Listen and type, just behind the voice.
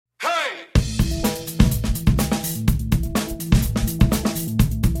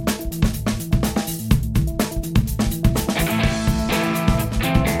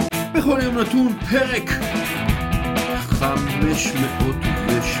נתון פרק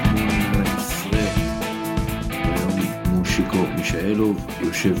 518. היום מושיקו מישאלוף,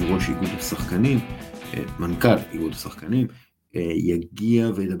 יושב ראש איגוד השחקנים, מנכ"ל איגוד השחקנים, יגיע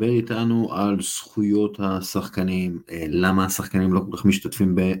וידבר איתנו על זכויות השחקנים, למה השחקנים לא כל כך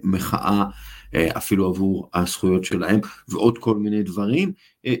משתתפים במחאה אפילו עבור הזכויות שלהם, ועוד כל מיני דברים.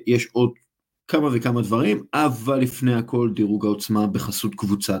 יש עוד כמה וכמה דברים, אבל לפני הכל דירוג העוצמה בחסות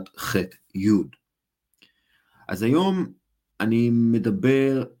קבוצת ח'-י'. אז היום אני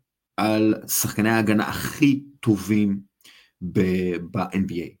מדבר על שחקני ההגנה הכי טובים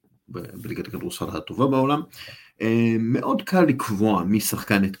ב-NBA, בליגת הכדורסל הטובה בעולם. מאוד קל לקבוע מי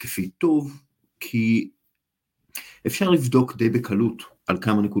שחקן התקפי טוב, כי אפשר לבדוק די בקלות על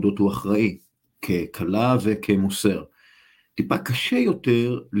כמה נקודות הוא אחראי, כקלה וכמוסר. טיפה קשה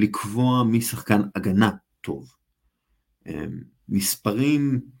יותר לקבוע מי שחקן הגנה טוב.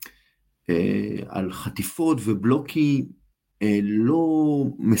 מספרים על חטיפות ובלוקים לא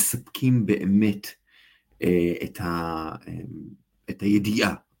מספקים באמת את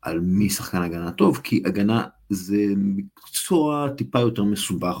הידיעה על מי שחקן הגנה טוב, כי הגנה זה מקצוע טיפה יותר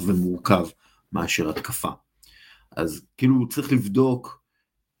מסובך ומורכב מאשר התקפה. אז כאילו צריך לבדוק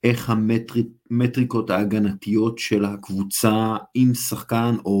איך המטריקות ההגנתיות של הקבוצה עם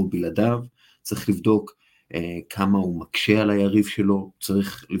שחקן או בלעדיו, צריך לבדוק כמה הוא מקשה על היריב שלו,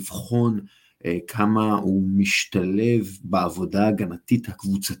 צריך לבחון כמה הוא משתלב בעבודה ההגנתית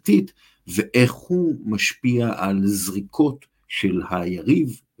הקבוצתית, ואיך הוא משפיע על זריקות של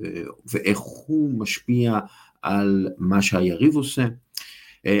היריב, ואיך הוא משפיע על מה שהיריב עושה.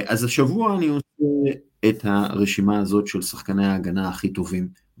 אז השבוע אני עושה את הרשימה הזאת של שחקני ההגנה הכי טובים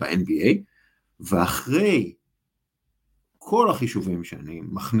ב-NBA, ואחרי כל החישובים שאני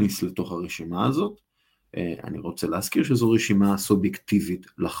מכניס לתוך הרשימה הזאת, אני רוצה להזכיר שזו רשימה סובייקטיבית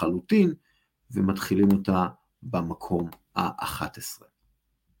לחלוטין, ומתחילים אותה במקום ה-11.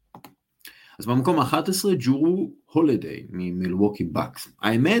 אז במקום ה-11 ג'רו הולדיי ממילווקי בקס.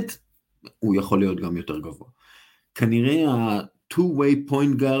 האמת, הוא יכול להיות גם יותר גבוה. כנראה ה-two-way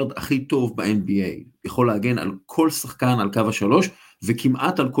point guard הכי טוב ב-NBA, יכול להגן על כל שחקן על קו השלוש,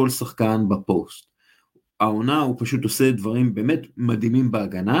 וכמעט על כל שחקן בפוסט. העונה הוא פשוט עושה דברים באמת מדהימים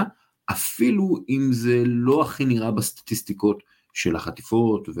בהגנה, אפילו אם זה לא הכי נראה בסטטיסטיקות של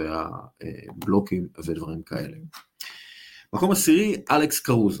החטיפות והבלוקים ודברים כאלה. מקום עשירי, אלכס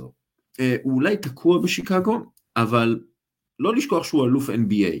קרוזו. הוא אולי תקוע בשיקגו, אבל לא לשכוח שהוא אלוף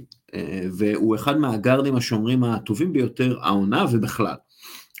NBA, והוא אחד מהגארדים השומרים הטובים ביותר העונה ובכלל.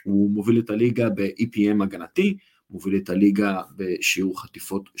 הוא מוביל את הליגה ב-EPM הגנתי, מוביל את הליגה בשיעור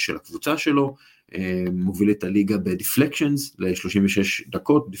חטיפות של הקבוצה שלו, מוביל את הליגה ב-deflections ל-36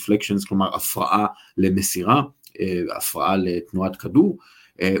 דקות, deflections כלומר הפרעה למסירה, הפרעה לתנועת כדור,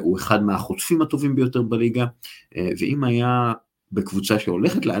 הוא אחד מהחוטפים הטובים ביותר בליגה, ואם היה בקבוצה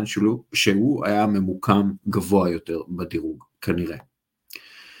שהולכת לאן שלו, שהוא היה ממוקם גבוה יותר בדירוג, כנראה.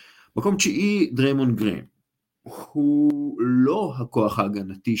 מקום 9, דריימונד גרין. הוא לא הכוח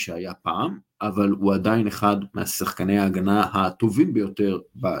ההגנתי שהיה פעם, אבל הוא עדיין אחד מהשחקני ההגנה הטובים ביותר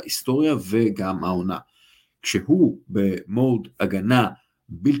בהיסטוריה וגם העונה. כשהוא במוד הגנה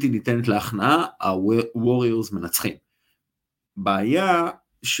בלתי ניתנת להכנעה, הווריורס מנצחים. בעיה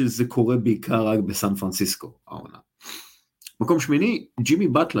שזה קורה בעיקר רק בסן פרנסיסקו, העונה. מקום 8, ג'ימי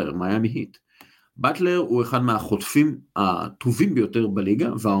באטלר, מיאמי היט. באטלר הוא אחד מהחוטפים הטובים ביותר בליגה,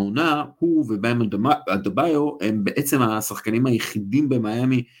 והעונה הוא ובהם אדבאיו הם בעצם השחקנים היחידים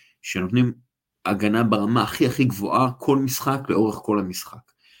במיאמי שנותנים הגנה ברמה הכי גבוהה כל משחק לאורך כל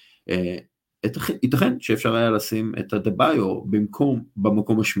המשחק. ייתכן שאפשר היה לשים את אדבאיו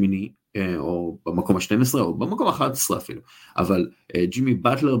במקום השמיני, או במקום ה-12, או במקום ה-11 אפילו, אבל ג'ימי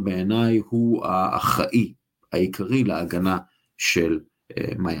באטלר בעיניי הוא האחראי העיקרי להגנה של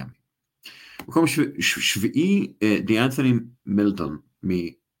מיאמי. מקום 7, דיאנת'וני מלטון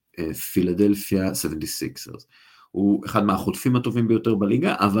מפילדלפיה 76ers. הוא אחד מהחוטפים הטובים ביותר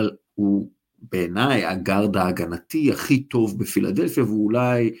בליגה, אבל הוא בעיניי הגארד ההגנתי הכי טוב בפילדלפיה,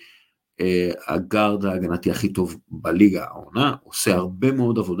 ואולי הגארד ההגנתי הכי טוב בליגה העונה, עושה הרבה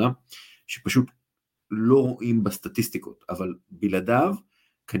מאוד עבודה, שפשוט לא רואים בסטטיסטיקות, אבל בלעדיו,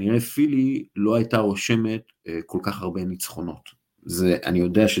 כנראה פילי לא הייתה רושמת כל כך הרבה ניצחונות. אני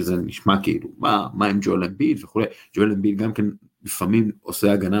יודע שזה נשמע כאילו, מה עם ג'ואל אמביד וכו'. ג'ואל אמביד גם כן לפעמים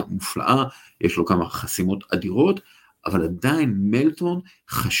עושה הגנה מופלאה, יש לו כמה חסימות אדירות, אבל עדיין מלטון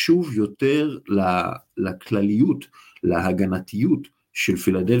חשוב יותר לכלליות, להגנתיות של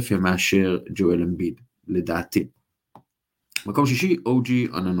פילדלפיה מאשר ג'ואל אמביד, לדעתי. מקום 6, אוג'י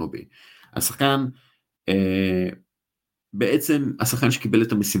אננובי. השחקן בעצם השחקן שקיבל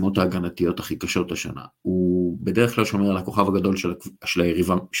את המשימות ההגנתיות הכי קשות השנה, הוא בדרך כלל שומר על הכוכב הגדול של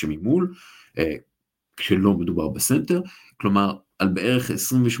היריבה שממול, כשלא מדובר בסנטר, כלומר על בערך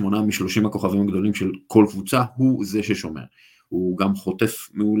 28 מ-30 הכוכבים הגדולים של כל קבוצה, הוא זה ששומר. הוא גם חוטף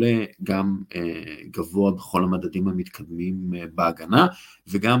מעולה, גם גבוה בכל המדדים המתקדמים בהגנה,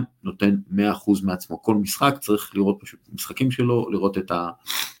 וגם נותן 100% מעצמו. כל משחק צריך לראות פשוט משחקים שלו, לראות את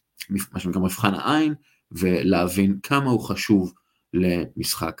מה שנקרא מבחן העין, ולהבין כמה הוא חשוב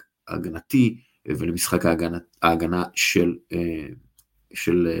למשחק הגנתי, ולמשחק ההגנה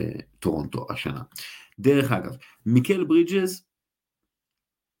של טורונטו השנה. דרך אגב, מיקל ברידג'ס,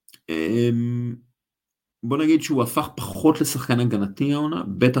 בוא נגיד שהוא הפך פחות לשחקן הגנתי העונה,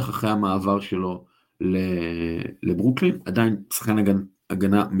 בטח אחרי המעבר שלו לברוקלין, עדיין שחקן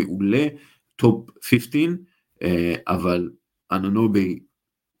הגנה מעולה, טופ 15, אבל אנונובי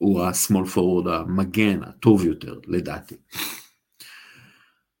הוא הסמול פורוורד המגן הטוב יותר לדעתי.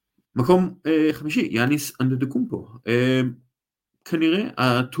 מקום חמישי, יאניס אנטדוקומפו, כנראה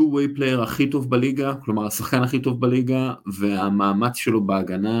ה-2-way player הכי טוב בליגה, כלומר השחקן הכי טוב בליגה, והמאמץ שלו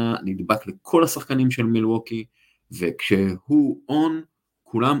בהגנה נדבק לכל השחקנים של מילווקי, וכשהוא און,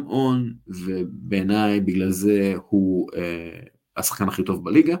 כולם און, ובעיניי בגלל זה הוא השחקן הכי טוב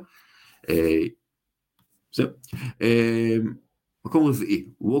בליגה. זהו. מקום רביעי,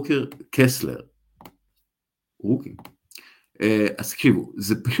 ווקר קסלר, רוקי. אז תקשיבו,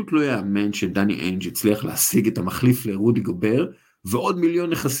 זה פשוט לא יאמן שדני איינג' הצליח להשיג את המחליף לרודי גובר, ועוד מיליון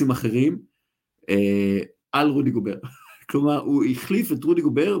נכסים אחרים על רודי גובר. כלומר, הוא החליף את רודי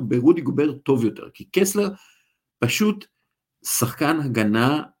גובר ברודי גובר טוב יותר, כי קסלר פשוט שחקן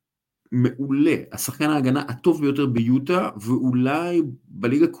הגנה מעולה, השחקן ההגנה הטוב ביותר ביוטה, ואולי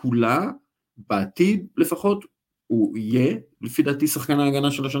בליגה כולה, בעתיד לפחות, הוא יהיה, לפי דעתי, שחקן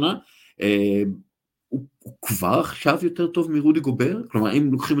ההגנה של השנה, הוא כבר עכשיו יותר טוב מרודי גובר, כלומר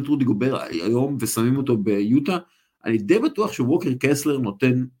אם לוקחים את רודי גובר היום ושמים אותו ביוטה, אני די בטוח שווקר קסלר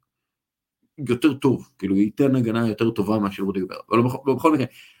נותן יותר טוב, כאילו ייתן הגנה יותר טובה מאשר רודי גובר, אבל בכל מקרה,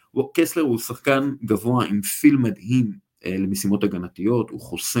 קסלר הוא שחקן גבוה עם פיל מדהים למשימות הגנתיות, הוא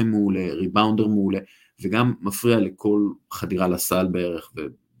חוסם מעולה, ריבאונדר מעולה, וגם מפריע לכל חדירה לסל בערך,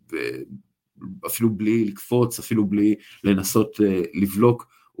 ואפילו בלי לקפוץ, אפילו בלי לנסות לבלוק,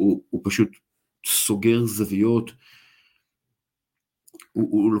 הוא פשוט סוגר זוויות,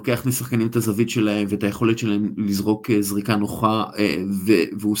 הוא לוקח משחקנים את הזווית שלהם ואת היכולת שלהם לזרוק זריקה נוחה,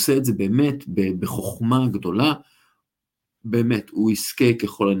 והוא עושה את זה באמת בחוכמה גדולה, באמת הוא יזכה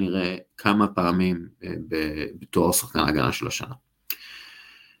ככל הנראה כמה פעמים בתואר שחקן ההגנה של השנה.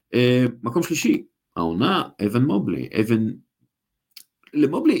 מקום שלישי, העונה, אבן מובלי.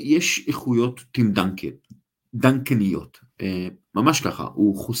 למובלי יש איכויות טים דנקניות, ממש ככה,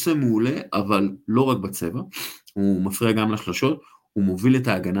 הוא חוסם מעולה, אבל לא רק בצבע, הוא מפריע גם לשלשות, הוא מוביל את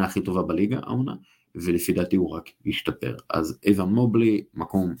ההגנה הכי טובה בליגה, העונה, ולפי דעתי הוא רק ישתפר. אז אבן מובלי,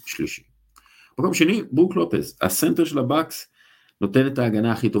 מקום שלישי. מקום שני, ברוק לופז, הסנטר של הבאקס, נותן את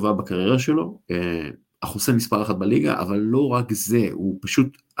ההגנה הכי טובה בקריירה שלו, החוסם מספר אחת בליגה, אבל לא רק זה, הוא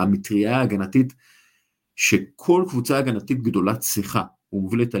פשוט המטריה ההגנתית, שכל קבוצה הגנתית גדולה צריכה, הוא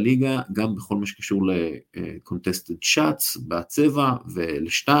מוביל את הליגה גם בכל מה שקשור ל-contested shots בצבע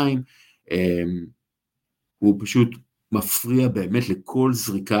ולשתיים, הוא פשוט מפריע באמת לכל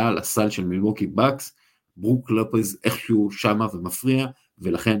זריקה לסל של מילווקי בקס, ברוק לופז איכשהו שמה ומפריע,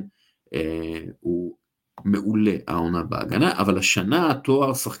 ולכן הוא מעולה העונה בהגנה, אבל השנה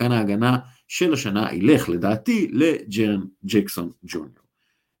התואר שחקן ההגנה של השנה ילך לדעתי לג'רן ג'קסון ג'וניור,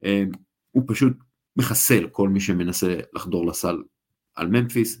 הוא פשוט מחסל כל מי שמנסה לחדור לסל על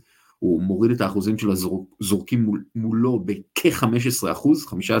ממפיס, הוא מוריד את האחוזים של הזורקים מולו בכ-15%,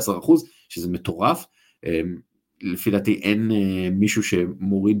 15%, שזה מטורף, לפי דעתי אין מישהו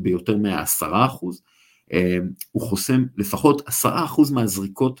שמוריד ביותר מה10%, הוא חוסם לפחות 10%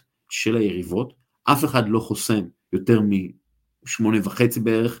 מהזריקות של היריבות, אף אחד לא חוסם יותר מ8.5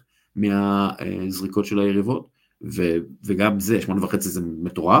 בערך מהזריקות של היריבות, וגם זה, 8.5 זה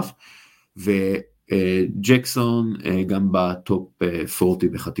מטורף, וג'קסון גם בטופ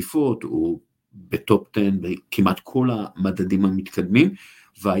 40 בחטיפות, הוא בטופ 10 בכמעט כל המדדים המתקדמים,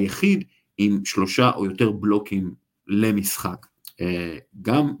 והיחיד עם 3 או יותר בלוקים למשחק,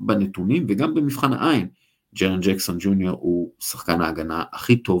 גם בנתונים וגם במבחן העין, ג'רן ג'קסון ג'וניור הוא שחקן ההגנה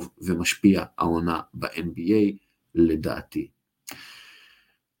הכי טוב ומשפיע העונה ב-NBA לדעתי.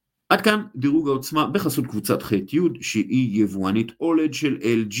 עד כאן דירוג העוצמה בחסות קבוצת ח'-י' שהיא יבואנית OLED של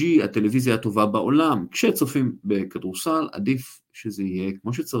LG, הטלוויזיה הטובה בעולם. כשצופים בכדורסל עדיף שזה יהיה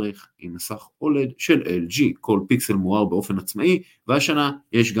כמו שצריך עם מסך OLED של LG, כל פיקסל מואר באופן עצמאי, והשנה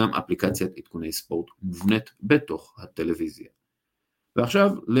יש גם אפליקציית עדכוני ספורט מובנית בתוך הטלוויזיה. ועכשיו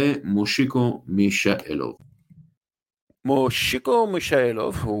למושיקו מישאלוף. מושיקו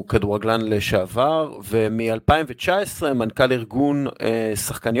מישאלוף הוא כדורגלן לשעבר, ומ-2019 מנכ"ל ארגון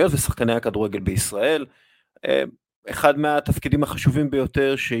שחקניות ושחקני הכדורגל בישראל. אחד מהתפקידים החשובים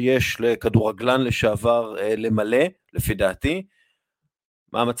ביותר שיש לכדורגלן לשעבר למלא, לפי דעתי.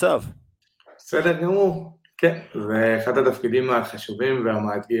 מה המצב? בסדר גמור, כן, זה אחד התפקידים החשובים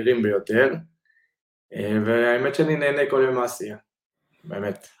והמאתגרים ביותר, והאמת שאני נהנה כל יום מעשייה,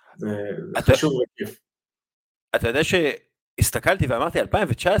 באמת, זה חשוב וכיף. אתה יודע שהסתכלתי ואמרתי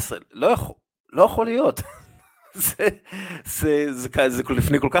 2019, לא יכול להיות, זה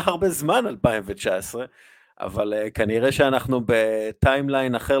לפני כל כך הרבה זמן 2019, אבל כנראה שאנחנו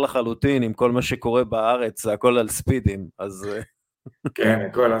בטיימליין אחר לחלוטין, עם כל מה שקורה בארץ, זה הכל על ספידים, אז... כן,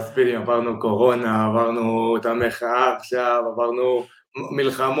 הכל על ספידים, עברנו קורונה, עברנו את המחאה עכשיו, עברנו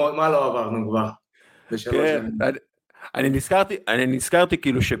מלחמות, מה לא עברנו כבר? כן, אני נזכרתי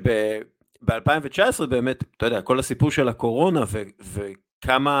כאילו ב-2019 באמת, אתה יודע, כל הסיפור של הקורונה,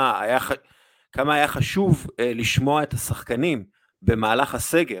 וכמה היה חשוב לשמוע את השחקנים במהלך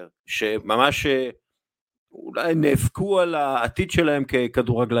הסגר, שממש אולי נאבקו על העתיד שלהם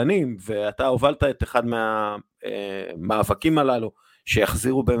ככדורגלנים, ואתה הובלת את אחד מהמאבקים הללו,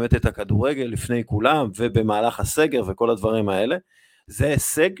 שיחזירו באמת את הכדורגל לפני כולם, ובמהלך הסגר וכל הדברים האלה. זה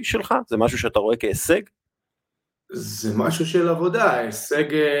הישג שלך? זה משהו שאתה רואה כהישג? זה משהו של עבודה, הישג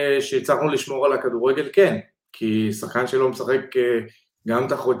שהצלחנו לשמור על הכדורגל, כן, כי שחקן שלא משחק גם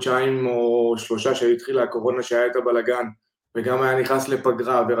את החודשיים או 3 שהתחילה הקורונה שהיה את הבלגן, וגם היה נכנס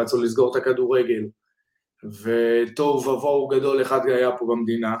לפגרה ורצו לסגור את הכדורגל, וטוב ובואו גדול אחד היה פה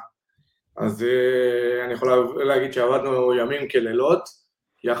במדינה, אז אני יכול להגיד שעבדנו ימים כלילות,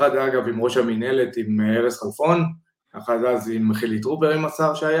 יחד אגב עם ראש המנהלת, עם ארז חלפון, יחד אז עם חילי טרובר עם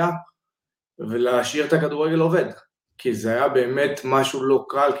השר שהיה, ולהשאיר את הכדורגל עובד, כי זה היה באמת משהו לא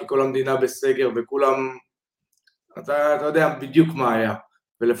קל, כי כל המדינה בסגר וכולם, אתה יודע בדיוק מה היה,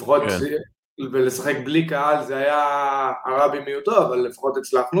 ולפחות, ולשחק בלי קהל זה היה הרע במיעוטו, אבל לפחות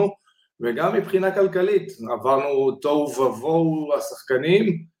הצלחנו, וגם מבחינה כלכלית, עברנו תוהו ובוהו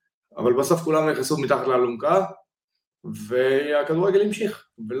השחקנים, אבל בסוף כולם נכנסו מתחת לאלונקה, והכדורגל המשיך,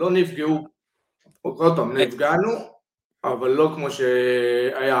 ולא נפגעו, עוד פעם, נפגענו, אבל לא כמו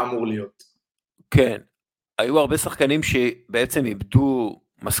שהיה אמור להיות. כן, היו הרבה שחקנים שבעצם איבדו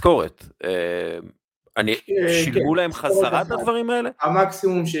משכורת, שילמו להם חזרה את הדברים האלה?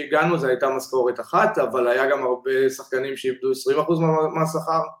 המקסימום שהגענו זה הייתה משכורת אחת, אבל היה גם הרבה שחקנים שאיבדו 20%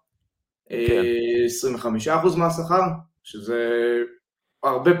 מהשכר, 25% מהשכר, שזה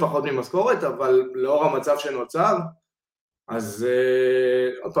הרבה פחות ממשכורת, אבל לאור המצב שנוצר, אז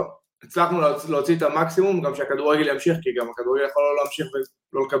עוד פעם, הצלחנו להוציא את המקסימום, גם שהכדורגל ימשיך, כי גם הכדורגל יכול לא להמשיך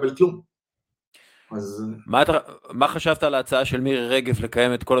ולא לקבל כלום. אז... מה חשבת על ההצעה של מירי רגב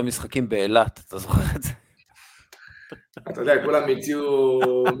לקיים את כל המשחקים באילת? אתה זוכר את זה? אתה יודע, כולם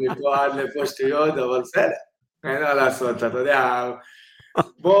הציעו מפה עד לפה שטויות, אבל בסדר, אין מה לעשות, אתה יודע,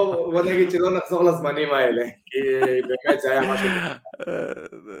 בוא נגיד שלא נחזור לזמנים האלה, כי באמת זה היה משהו...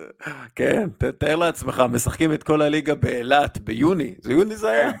 כן, תאר לעצמך, משחקים את כל הליגה באילת, ביוני, זה יוני זה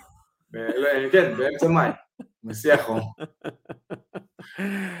היה? כן, באמצע מאי, בשיא החום.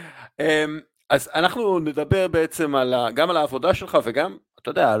 אז אנחנו נדבר בעצם גם על העבודה שלך וגם, אתה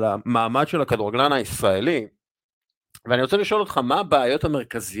יודע, על המעמד של הכדורגלן הישראלי, ואני רוצה לשאול אותך, מה הבעיות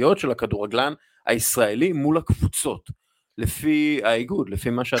המרכזיות של הכדורגלן הישראלי מול הקבוצות, לפי האיגוד, לפי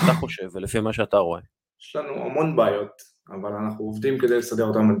מה שאתה חושב ולפי מה שאתה רואה? יש לנו המון בעיות, אבל אנחנו עובדים כדי לסדר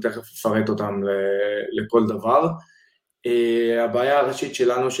אותם, אני תכף אפרט אותם לכל דבר. הבעיה הראשית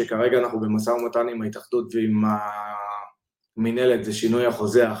שלנו שכרגע אנחנו במשא ומתן עם ההתאחדות ועם המנהלת זה שינוי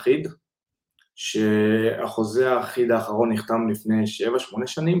החוזה האחיד, שהחוזה האחיד האחרון נחתם לפני 7-8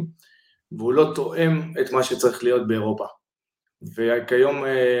 שנים, והוא לא תואם את מה שצריך להיות באירופה. וכיום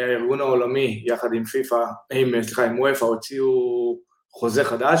הארגון העולמי יחד עם פיפה, עם וופא הוציאו חוזה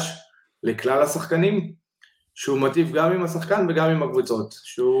חדש לכלל השחקנים, שהוא מטיב גם עם השחקן וגם עם הקבוצות,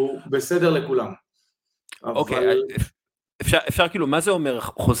 שהוא בסדר לכולם. אוקיי, אפשר כאילו, מה זה אומר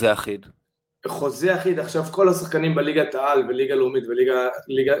חוזה אחיד? חוזה אחיד, עכשיו כל השחקנים בליגת העל וליגה לאומית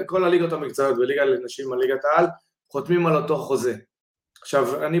כל הליגות המקצועיות וליגה לנשים בליגת העל, חותמים על אותו חוזה.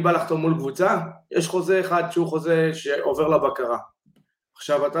 עכשיו, אני בא לחתום מול קבוצה, יש חוזה אחד שהוא חוזה שעובר לבקרה.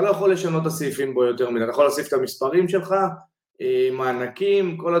 עכשיו, אתה לא יכול לשנות את הסעיפים בו יותר מדי, אתה יכול להוסיף את המספרים שלך,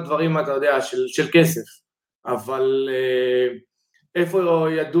 מענקים, כל הדברים, אתה יודע, של כסף. אבל איפה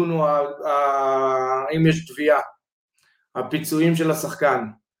ידונו, אם יש תביעה, הפיצויים של השחקן,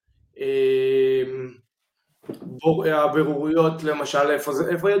 הבירוריות למשל,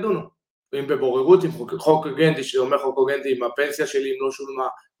 איפה ידונו? אם בבוררות, אם חוק אגנטי, שאומר חוק אגנטי, אם הפנסיה שלי אם לא שולמה,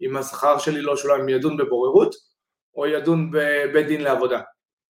 אם השכר שלי לא שולם, אם ידון בבוררות, או ידון בבית דין לעבודה,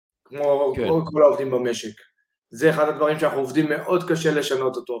 כמו כל העובדים במשק. זה אחד הדברים שאנחנו עובדים מאוד קשה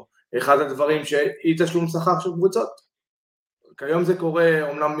לשנות אותו. אחד הדברים שאי תשלום שכר של קבוצות. כיום זה קורה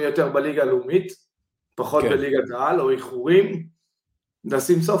אומנם יותר בליגה הלאומית, פחות בליגת העל או איחורים,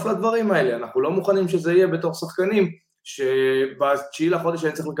 נשים סוף לדברים האלה. אנחנו לא מוכנים שזה יהיה בתור שחקנים, שב9 לחודש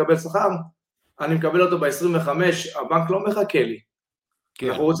אני צריך לקבל שכר, אני מקבל אותו ב25, הבנק לא מחכה לי.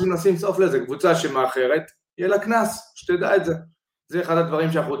 אנחנו רוצים לשים סוף לזה, קבוצה שמאחרת, יהיה לה כנס, שתדע את זה. זה אחד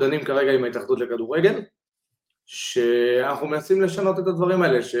הדברים שאנחנו דנים כרגע עם ההתאחדות לכדורגל, שאנחנו מנסים לשנות את הדברים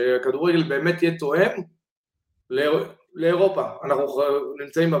האלה, שהכדורגל באמת יהיה תואם לאירופה. אנחנו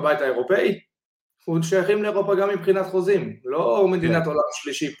נמצאים בבית האירופאי, אנחנו שייכים לאירופה גם מבחינת חוזים, לא מדינת עולם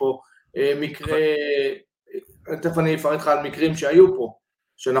שלישי פה, מקרה, תכף אני אפרט לך על מקרים שהיו פה,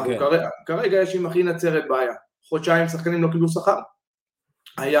 שאנחנו כרגע יש עם הכי נצרת בעיה, חודשיים שחקנים לא קיבלו שכר,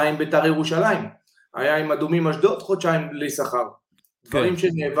 היה עם בית"ר ירושלים, היה עם אדומים אשדוד, חודשיים בלי שכר, דברים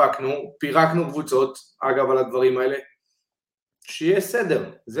שנאבקנו, פירקנו קבוצות, אגב על הדברים האלה, שיהיה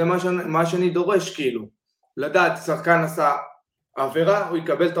סדר, זה מה שאני דורש כאילו, לדעת, שחקן עשה עבירה, הוא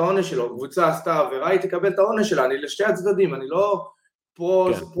יקבל את העונש שלו, קבוצה עשתה עבירה, היא תקבל את העונש שלה, אני לשתי הצדדים, אני לא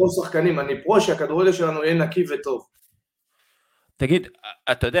פרו שחקנים, אני פרו שהכדורגל שלנו יהיה נקי וטוב. תגיד,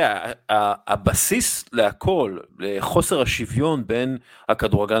 אתה יודע, הבסיס להכל, לחוסר השוויון בין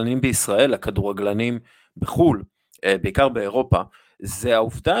הכדורגלנים בישראל, הכדורגלנים בחול, בעיקר באירופה, זה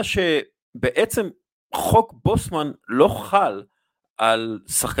העובדה שבעצם חוק בוסמן לא חל על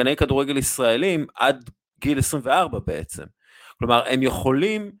שחקני כדורגל ישראלים עד גיל 24 בעצם. כלומר, הם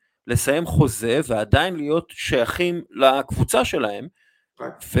יכולים לסיים חוזה ועדיין להיות שייכים לקבוצה שלהם,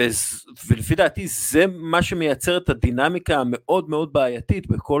 ולפי דעתי זה מה שמייצר את הדינמיקה המאוד מאוד בעייתית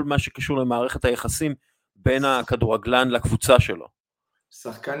בכל מה שקשור למערכת היחסים בין הכדורגלן לקבוצה שלו.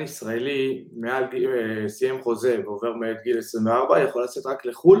 שחקן ישראלי מעל סיים חוזה ועובר מעד גיל 24 יכול לצאת רק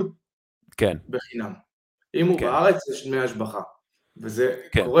לחול בחינם. אם הוא בארץ יש דמי השבחה, וזה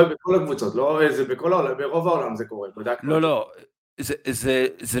קורה בכל הקבוצות, לא זה בכל העולם, ברוב העולם זה קורה. לא,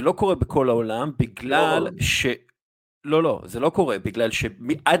 זה לא קורה בכל העולם, בגלל ש... לא, זה לא קורה, בגלל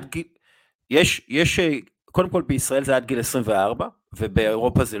שעד גיל... יש, קודם כל בישראל זה עד גיל 24,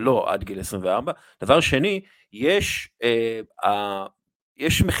 ובאירופה זה לא עד גיל 24. דבר שני, יש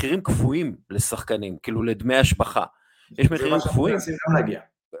מחירים קבועים לשחקנים, כאילו לדמי השבחה. יש מחירים קבועים.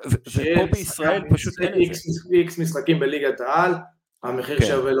 ופה בישראל פשוט אין את זה. איקס משחקים בליגת העל, המחיר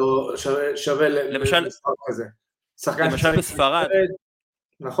שווה למשחק כזה. למשל בספרד.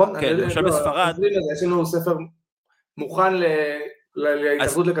 נכון? כן, למשל בספרד. יש לנו ספר מוכן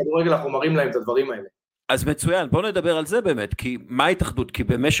להתאחדות לכדורגל, אנחנו מראים להם את הדברים האלה. אז מצוין, בואו נדבר על זה באמת, כי מה ההתאחדות? כי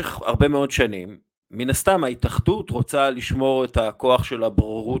במשך הרבה מאוד שנים, מן הסתם ההתאחדות רוצה לשמור את הכוח של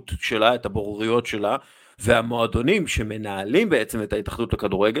הבוררות שלה, את הבוררויות שלה, והמועדונים שמנהלים בעצם את ההתאחדות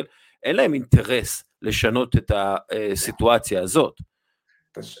לכדורגל, אין להם אינטרס לשנות את הסיטואציה הזאת.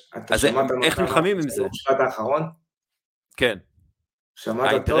 אז איך נלחמים עם זה? במשפט האחרון? כן.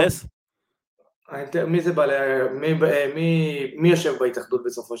 שמעת טוב? מי זה מי יושב בהתאחדות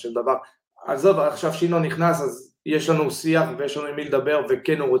בסופו של דבר? עזוב, עכשיו שינו נכנס, אז יש לנו שיח ויש לנו עם מי לדבר,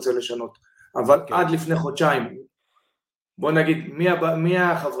 וכן הוא רוצה לשנות. אבל עד לפני חודשיים, בוא נגיד, מי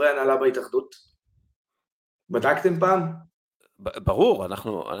החברי הנהלה בהתאחדות? בדקתם פעם? ברור,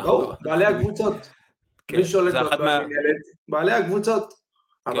 אנחנו... בעלי הקבוצות. מי שולט במנהלת? בעלי הקבוצות.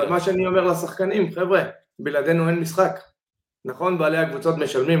 אבל מה שאני אומר לשחקנים, חבר'ה, בלעדינו אין משחק. נכון, בעלי הקבוצות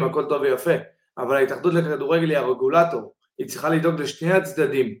משלמים, הכל טוב ויפה, אבל ההתאחדות לכדורגל היא הרגולטור, היא צריכה לדאוג לשני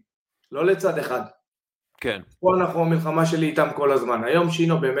הצדדים, לא לצד אחד. כן. פה אנחנו המלחמה שלי איתם כל הזמן. היום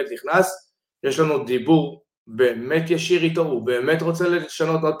שינו באמת נכנס, יש לנו דיבור באמת ישיר איתו, הוא באמת רוצה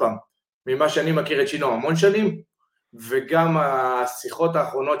לשנות עוד פעם. ממה שאני מכיר את שינו המון שנים, וגם השיחות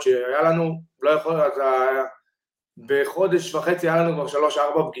האחרונות שהיה לנו, לא יכול להיות, בחודש וחצי היה לנו כבר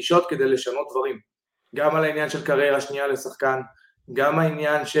 3-4 פגישות כדי לשנות דברים. גם על העניין של קריירה שנייה לשחקן, גם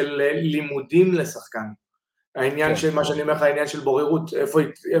העניין של לימודים לשחקן, העניין של מה שאני אומר לך, העניין של בוררות,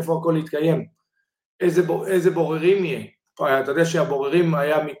 איפה הכל יתקיים, איזה בוררים יהיה. אתה יודע שהבוררים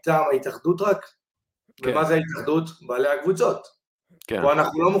היה מטעם ההתאחדות רק, ומה זה ההתאחדות? בעלי הקבוצות. פה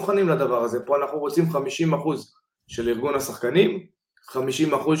אנחנו לא מוכנים לדבר הזה, פה אנחנו רוצים 50% של ארגון השחקנים, 50%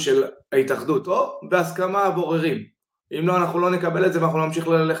 של ההתאחדות, או בהסכמה הבוררים. אם לא, אנחנו לא נקבל את זה, ואנחנו נמשיך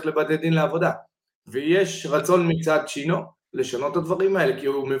ללכת לבתי דין לעבודה. ויש רצון מצד שינו לשנות את הדברים האלה, כי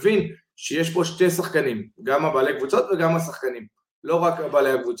הוא מבין שיש פה שתי שחקנים, גם הבעלי קבוצות וגם השחקנים, לא רק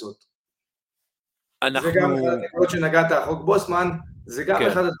הבעלי הקבוצות. זה גם אחד הדברים שנגעת, החוק בוסמן, זה גם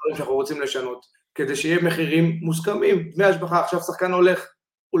אחד הדברים שאנחנו רוצים לשנות, כדי שיהיה מחירים מוסכמים, דמי השבחה, עכשיו שחקן הולך,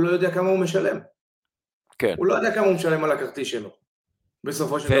 הוא לא יודע כמה הוא משלם. כן. הוא לא יודע כמה הוא משלם על הכרטיס שלו.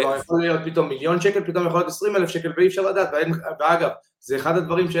 בסופו של דבר יכול להיות פתאום 1,000,000 שקל, פתאום יכול להיות 20,000 שקל, ואי אפשר לדעת, ואגב, זה אחד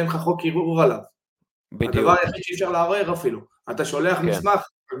הדברים שאין לך חוק ערעור עליו. הדבר היחיד שאי אפשר לערער אפילו. אתה שולח מסמך,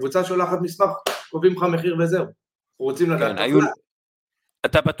 הקבוצה שולחת מסמך, קובעים לך מחיר וזהו. רוצים לדעת.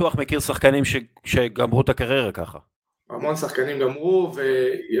 אתה בטוח מכיר שחקנים שגמרו את הקריירה ככה. המון שחקנים גמרו,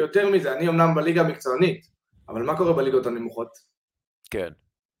 ויותר מזה, אני אמנם בליגה המקצוענית, אבל מה קורה בליגות הנמוכות? כן.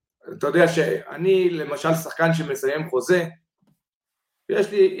 אתה יודע שאני, למשל, שחקן שמסיים חוזה,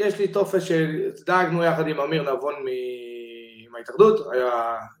 יש לי טופס שדאגנו יחד עם אמיר נבון מההתאחדות,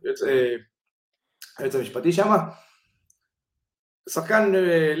 היה היועץ המשפטי שם, שחקן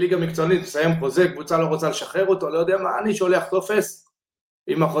ליגה מקצוענית מסיים חוזה, קבוצה לא רוצה לשחרר אותו, לא יודע מה, אני שולח טופס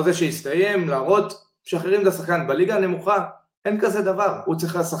עם החוזה שהסתיים, להראות, משחררים את השחקן. בליגה הנמוכה אין כזה דבר, הוא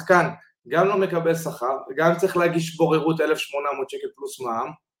צריך לשחקן, גם לא מקבל שכר, גם צריך להגיש בוררות 1,800 שקל פלוס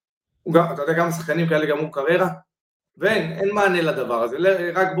מע"מ, אתה יודע כמה שחקנים כאלה גמרו קריירה? ואין מענה לדבר הזה,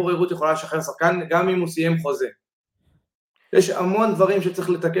 רק בוררות יכולה לשחרר שחקן, גם אם הוא סיים חוזה. יש המון דברים שצריך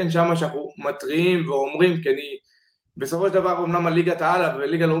לתקן שם, שאנחנו מטריעים ואומרים, כי אני, בסופו של דבר, אומנם הליגת העל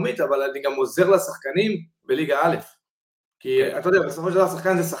וליגה לאומית, אבל אני גם עוזר לשחקנים בליגה א', כי אתה יודע, בסופו של דבר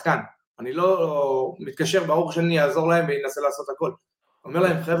שחקן זה שחקן, אני לא מתקשר ברור שאני אעזור להם וינסה לעשות הכל. אומר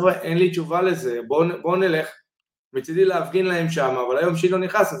להם, חבר'ה, אין לי תשובה לזה, בואו נלך, מצידי להפגין להם שם, אבל היום שינו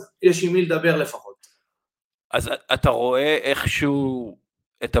נכנס, אז יש עם מי לדבר לפחות. אז אתה רואה איכשהו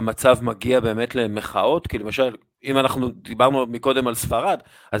את המצב מגיע באמת למחאות? כי למשל, אם אנחנו דיברנו מקודם על ספרד,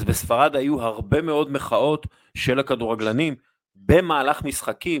 אז בספרד היו הרבה מאוד מחאות של הכדורגלנים, במהלך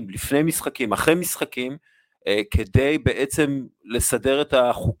משחקים, לפני משחקים, אחרי משחקים, כדי בעצם לסדר את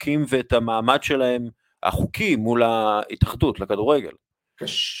החוקים ואת המעמד שלהם, החוקים מול ההתאחדות לכדורגל.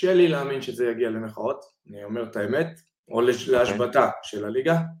 קשה לי להאמין שזה יגיע למחאות, אני אומר את האמת, או להשבתה של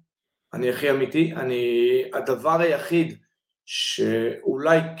הליגה. אני הכי אמיתי, הדבר היחיד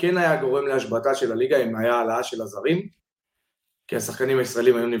שאולי כן היה גורם להשבתה של הליגה, אם היה העלאה של הזרים, כי השחקנים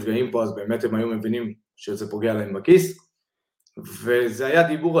הישראלים היו נפגעים פה, אז באמת הם היו מבינים שזה פוגע להם בכיס, וזה היה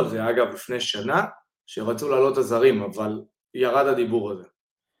דיבור על זה, אגב, לפני שנה, שרצו לעלות הזרים, אבל ירד הדיבור הזה.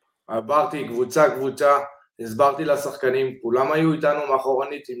 עברתי קבוצה, הסברתי לשחקנים, כולם היו איתנו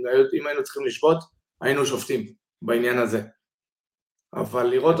מאחורנית, אם היינו צריכים לשבות, היינו שופטים בעניין הזה. אבל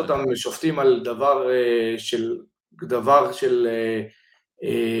לראות אותם שופטים על דבר של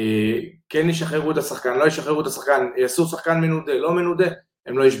כן ישחררו את השחקן, לא ישחררו את השחקן, יעשו שחקן מנודה, לא מנודה,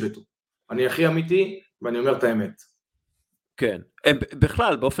 הם לא ישבטו. אני הכי אמיתי ואני אומר את האמת. כן,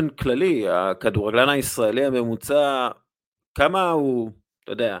 בכלל, באופן כללי, הכדורגלן הישראלי הממוצע, כמה הוא,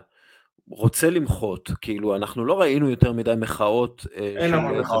 אתה יודע, רוצה למחות, כאילו אנחנו לא ראינו יותר מדי מחאות. אין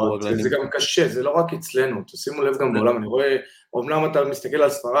המון מחאות, זה גם קשה, זה לא רק אצלנו, תשימו לב גם בעולם, אני רואה, אומנם אתה מסתכל על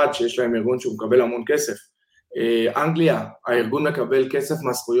ספרד שיש להם ארגון שהוא מקבל המון כסף, אנגליה, הארגון מקבל כסף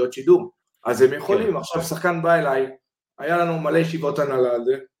מהזכויות שידור, אז הם יכולים, עכשיו שחקן בא אליי, היה לנו מלא ישיבות הנהלה על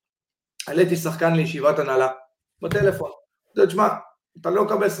זה, עליתי שחקן לישיבת הנהלה, בטלפון, זה תשמע, אתה לא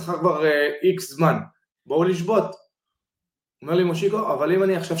מקבל שכר כבר איקס זמן, בואו לשבות, אומר לי מושיקו, אבל אם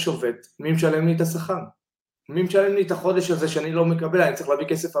אני עכשיו שובת, מי משלם לי את השכר? מי משלם לי את החודש הזה שאני לא מקבל, אני צריך להביא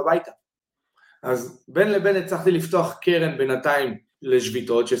כסף הביתה. אז בין לבין הצלחתי לפתוח קרן בינתיים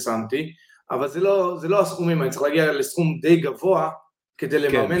לשביתות ששמתי, אבל זה לא הסכומים, אני צריך להגיע לסכום די גבוה, כדי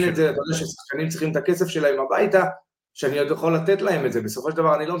לממן את זה, אתה יודע ששחקנים צריכים את הכסף שלהם הביתה, שאני עוד יכול לתת להם את זה, בסופו של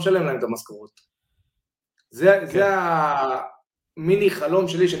דבר אני לא משלם להם את המשכורות. זה המיני חלום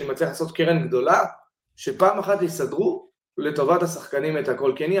שלי, שאני מצליח לעשות קרן גדולה, שפעם אחת יסדרו, לטובת השחקנים את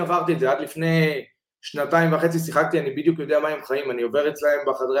הכל, כי אני עברתי את זה, עד לפני 2.5 שיחקתי, אני בדיוק יודע מה הם חיים, אני עובר אצלהם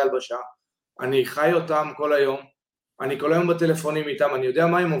בחדרי הלבשה, אני חי אותם כל היום, אני כל היום בטלפונים איתם, אני יודע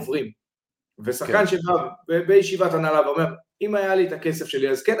מה הם עוברים, ושחקן שבא בישיבת הנהלה ואומר, אם היה לי את הכסף שלי,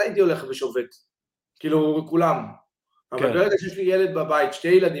 אז כן הייתי הולך ושובת, כאילו כולם, אבל ברגע שיש לי ילד בבית,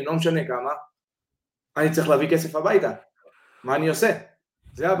 2 ילדים, לא משנה כמה, אני צריך להביא כסף הביתה, מה אני עושה?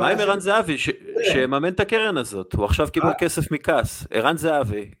 מה עם ערן זהבי שמאמן את הקרן הזאת? הוא עכשיו קיבל כסף מכס. ערן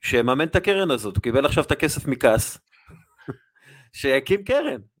זהבי שמאמן את הקרן הזאת, הוא קיבל עכשיו את הכסף מכס, שיקים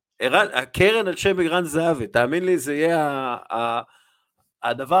קרן. הקרן על שם ערן זהבי, תאמין לי, זה יהיה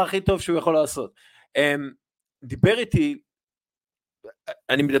הדבר הכי טוב שהוא יכול לעשות. דיבר איתי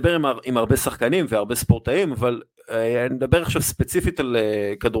אני מדבר עם הרבה שחקנים והרבה ספורטאים, אבל אני מדבר עכשיו ספציפית על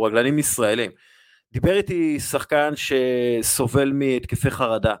כדורגלנים ישראלים. דיבר איתי שחקן שסובל מהתקפי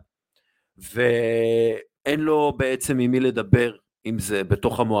חרדה, ואין לו בעצם עם מי לדבר עם זה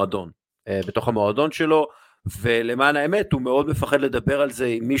בתוך המועדון שלו, ולמען האמת הוא מאוד מפחד לדבר על זה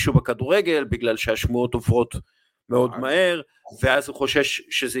עם מישהו בכדורגל, בגלל שהשמועות עוברות מאוד מהר, ואז הוא חושש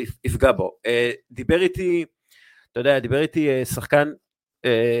שזה יפגע בו. דיבר איתי שחקן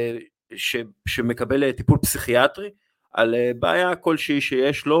שמקבל טיפול פסיכיאטרי, על בעיה כלשהי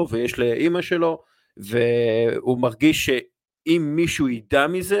שיש לו ויש לאמא שלו, והוא מרגיש שאם מישהו ידע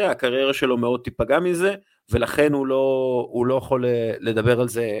מזה, הקריירה שלו מאוד תיפגע מזה, ולכן הוא לא יכול לדבר על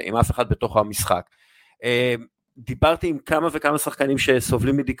זה עם אף אחד בתוך המשחק. דיברתי עם כמה וכמה שחקנים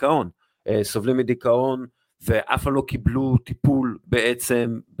שסובלים מדיכאון, ואף פעם לא קיבלו טיפול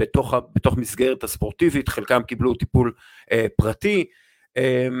בעצם בתוך מסגרת הספורטיבית, חלקם קיבלו טיפול פרטי.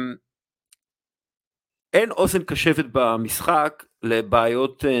 אין אוזן קשבת במשחק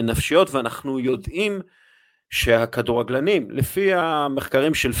לבעיות נפשיות, ואנחנו יודעים שהכדורגלנים, לפי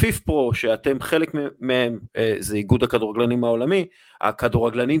המחקרים של פיפפרו, שאתם חלק מהם, זה איגוד הכדורגלנים העולמי,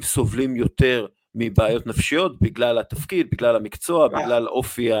 הכדורגלנים סובלים יותר מבעיות נפשיות, בגלל התפקיד, בגלל המקצוע, בגלל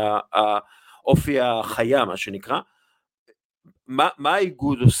אופי החיה, מה שנקרא. מה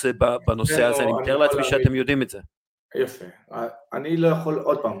האיגוד עושה בנושא הזה? אני מתאר לעצמי שאתם יודעים את זה. יפה. אני לא יכול,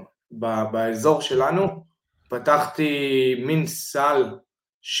 עוד פעם, באזור שלנו, פתחתי מין סל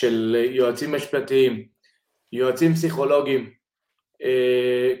של יועצים משפטיים, יועצים פסיכולוגיים,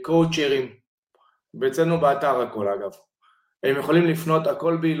 קואוצ'רים, ואצלנו באתר הכל אגב. הם יכולים לפנות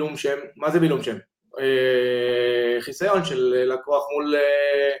הכל בעילום שם. מה זה בעילום שם? חיסיון של לקוח מול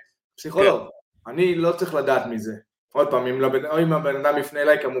פסיכולוג. אני לא צריך לדעת מזה. עוד פעם, אם הבן אדם יפנה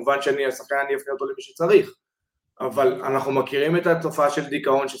אליי, כמובן שאני השחקן, אני אפנה אותו למי שצריך. אבל אנחנו מכירים את התופעה של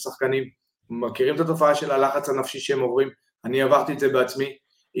דיכאון של שחקנים, מכירים את התופעה של הלחץ הנפשי שהם עוברים, אני עברתי את זה בעצמי.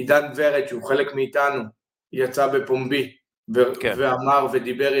 עידן ורד, שהוא חלק מאיתנו, יצא בפומבי, ואמר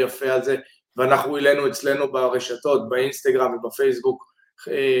ודיבר יפה על זה, ואנחנו אלינו אצלנו ברשתות, באינסטגרם ובפייסבוק,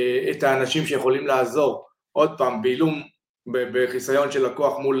 את האנשים שיכולים לעזור, עוד פעם, בעילום, בחיסיון של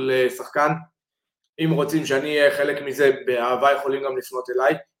לקוח מול שחקן. אם רוצים שאני אהיה חלק מזה, באהבה יכולים גם לפנות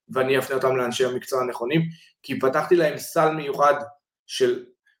אליי, ואני אפנה אותם לאנשי המקצוע הנכונים, כי פתחתי להם סל מיוחד של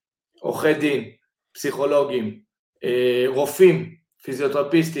עורכי דין, פסיכולוגים, רופאים,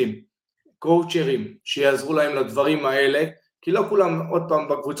 פיזיותרפיסטים, קואוצ'רים, שיעזרו להם לדברים האלה, כי לא כולם, עוד פעם,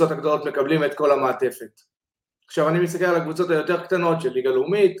 בקבוצות הגדולות מקבלים את כל המעטפת. עכשיו אני מסתכל על הקבוצות היותר קטנות של ליגה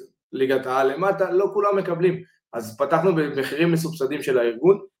לאומית, ליגת העל למטה, לא כולם מקבלים. אז פתחנו במחירים מסובסדים של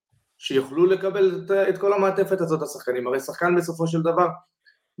הארגון, שיוכלו לקבל את כל המעטפת הזאת השחקנים. הרי שחקן בסופו של דבר,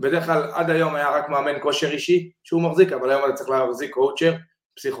 בדרך כלל עד היום היה רק מאמן כושר אישי, שהוא מחזיק, אבל היום אתה צריך להחזיק קואוצ'ר,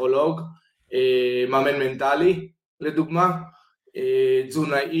 פסיכולוג, מאמן מנטלי, לדוגמה,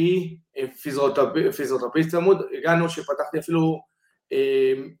 תזונאי, פיזיותרפיסט צמוד. הגענו שפתחתי אפילו,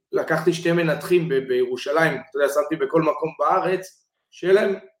 לקחתי 2 מנתחים בירושלים, אתה יודע, שמתי בכל מקום בארץ, שיהיה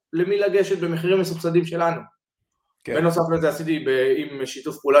להם למי לגשת במחירים מסובסדים שלנו. כן. בנוסף לזה עשיתי עם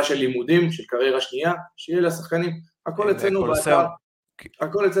שיתוף פעולה של לימודים, של קריירה שנייה, שיהיה לשחקנים, הכל אצלנו באתר,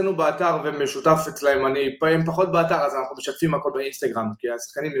 הכל אצלנו באתר ומשותף אצלהם, הם פחות באתר, אז אנחנו משתפים הכל באינסטגרם, כי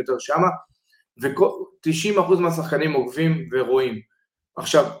השחקנים יותר שמה, ו90% מהשחקנים עוקבים ורואים.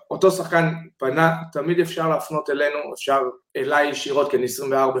 עכשיו, אותו שחקן פנה, תמיד אפשר להפנות אלינו, אפשר אליי ישירות, כי אני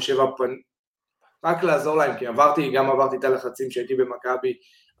 24/7 רק לעזור להם, כי עברתי את הלחצים שהייתי במכבי,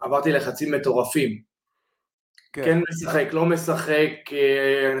 עברתי לחצים מטורפים, כן משחק, לא משחק,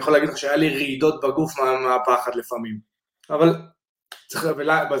 אני יכול להגיד לך שהיה לי רעידות בגוף מהפחד לפעמים, אבל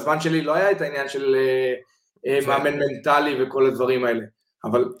בזמן שלי לא היה את העניין של מאמן מנטלי וכל הדברים האלה,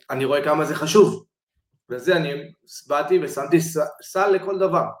 אבל אני רואה כמה זה חשוב, וזה אני באתי ושמתי סל לכל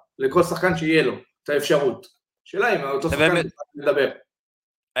דבר, לכל שחקן שיהיה לו את האפשרות, שאלה אם אותו שחקן לדבר.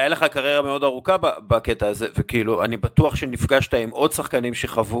 היה לך קריירה מאוד ארוכה בקטע הזה, וכאילו אני בטוח שנפגשת עם עוד שחקנים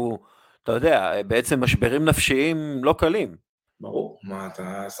שחוו, אתה יודע, בעצם משברים נפשיים לא קלים. ברור, מה,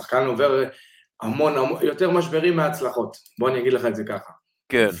 השחקן עובר המון, יותר משברים מההצלחות, בוא אני אגיד לך את זה ככה.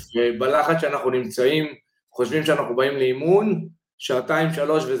 כן. ובלחץ שאנחנו נמצאים, חושבים שאנחנו באים לאימון,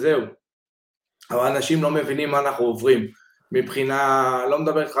 2-3 וזהו. אבל אנשים לא מבינים מה אנחנו עוברים, מבחינה, לא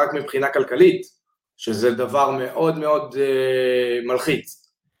מדבר רק מבחינה כלכלית, שזה דבר מאוד מאוד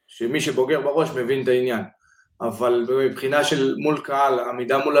מלחיץ, שמי שבוגר בראש מבין את העניין. אבל מבחינה של מול קהל,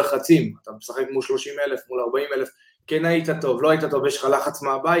 עמידה מול לחצים, אתה משחק מול 30,000, מול 40,000, כן היית טוב, לא היית טוב, יש לך לחץ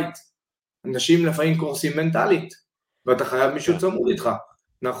מהבית, אנשים לפעמים קורסים מנטלית, ואתה חייב מישהו צמוד איתך.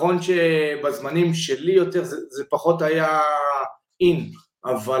 נכון שבזמנים שלי יותר, זה פחות היה אין,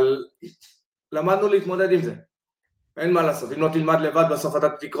 אבל למדנו להתמודד עם זה. אין מה לעשות, אם לא תלמד לבד, בסוף אתה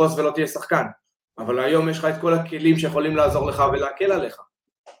תקרוס ולא תהיה שחקן. אבל היום יש לך את כל הכלים שיכולים לעזור לך ולהקל עליך.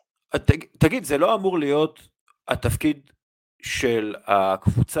 תגיד, זה לא אמור להיות התפקיד של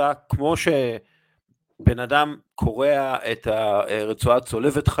הקבוצה, כמו שבן אדם קורע את הרצועה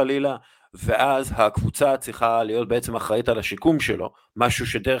צולבת חלילה, ואז הקבוצה צריכה להיות בעצם אחראית על השיקום שלו, משהו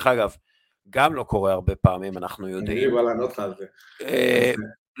שדרך אגב, גם לא קורה הרבה פעמים, אנחנו יודעים. אני בא לענות לך על זה.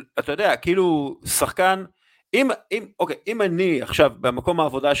 אתה יודע, כאילו שחקן, אם אני עכשיו במקום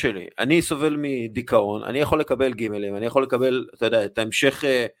העבודה שלי, אני סובל מדיכאון, אני יכול לקבל גימלים, אני יכול לקבל, אתה יודע, את המשך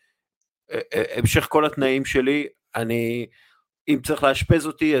כל התנאים שלי, אם צריך להשפז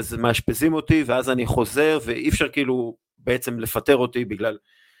אותי, אז מאשפזים אותי, ואז אני חוזר, ואי אפשר כאילו בעצם לפטר אותי, בגלל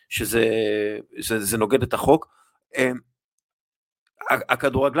שזה נוגד את החוק.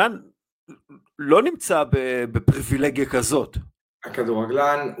 הכדורגלן לא נמצא בפריבילגיה כזאת.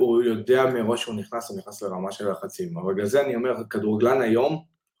 הכדורגלן, הוא יודע מראש שהוא נכנס לרמה של לחצים, אבל בגלל זה אני אומר, הכדורגלן היום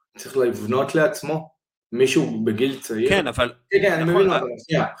צריך לבנות לעצמו מישהו בגיל צעיר. כן, אבל... כן, אני מבין מה אתה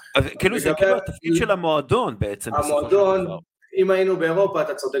מציע. כאילו זה כאילו התפקיד של המועדון בעצם. המועדון, אם היינו באירופה,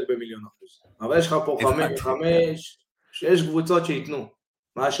 אתה צודק ב1,000,000%. אבל יש לך פה 6 קבוצות שיתנו.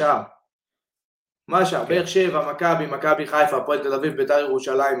 מה השאר? באר שבע, מכבי חיפה, הפועל תל אביב, בית"ר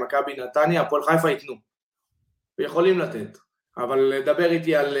ירושלים, מכבי נתניה, הפועל חיפה ייתנו. ויכולים לתת. אבל דבר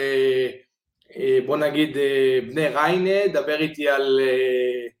איתי על, בוא נגיד, בני ריינה, דבר איתי על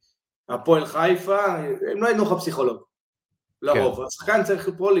הפועל חיפה, הם לא ייתנו לך פסיכולוג. לרוב, השחקן צריך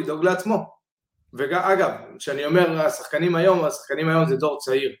פה לדאוג לעצמו. ואגב, כשאני אומר, השחקנים היום זה דור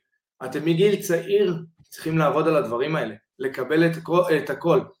צעיר. אתם מגיל צעיר צריכים לעבוד על הדברים האלה, לקבל את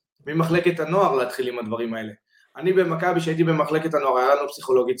הכל. ממחלקת הנוער להתחיל עם הדברים האלה. אני במכבי, שהייתי במחלקת הנוער, היה לנו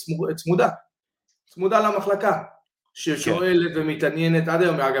פסיכולוגית צמודה למחלקה, ששואלת ומתעניינת, עד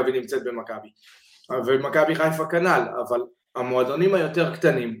היום אגב היא נמצאת במכבי, ומכבי חיפה כנ"ל, אבל המועדונים היותר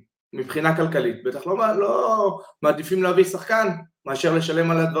קטנים, מבחינה כלכלית, בטח לא מעדיפים להביא שחקן, מאשר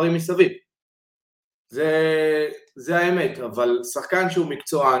לשלם על הדברים מסביב. זה האמת, אבל שחקן שהוא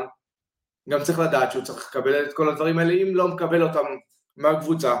מקצוען, גם צריך לדעת שהוא צריך לקבל את כל הדברים האלה, אם לא מקבל אותם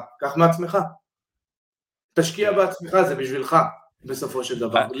מהקבוצה, כך מעצמך. תשקיע בעצמך, זה בשבילך, בסופו של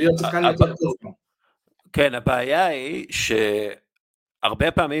דבר. להיות שחקן יותר טוב. כן, הבעיה היא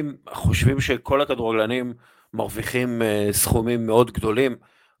שהרבה פעמים חושבים שכל הכדורגלנים מרוויחים סכומים מאוד גדולים,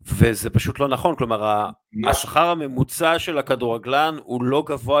 וזה פשוט לא נכון. כלומר, השכר הממוצע של הכדורגלן הוא לא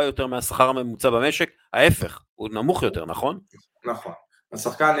גבוה יותר מהשכר הממוצע במשק, ההפך, הוא נמוך יותר, נכון? נכון.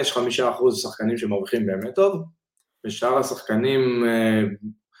 השחקן יש 5% שחקנים שמרוויחים באמת טוב, ושאר השחקנים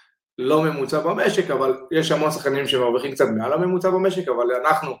לא ממוצע במשק, אבל יש המון שחקנים שמרוויחים קצת מעל הממוצע במשק, אבל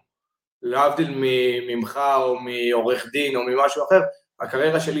אנחנו, להבדיל ממך או מעורך דין או ממשהו אחר,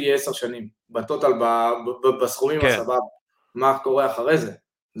 הקריירה שלי היא 10 שנים, בטוטל, בסכומים הסבבה, מה קורה אחרי זה.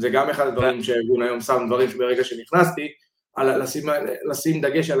 זה גם אחד הדברים שהארגון היום שם דברים שברגע שנכנסתי, לשים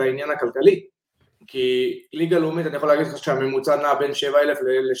דגש על העניין הכלכלי, כי ליגה לאומית, אני יכול להגיד לך שהממוצע נע בין 7,000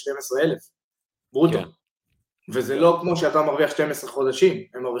 ל-12,000, ברוטו. וזה לא כמו שאתה מרוויח 12 חודשים,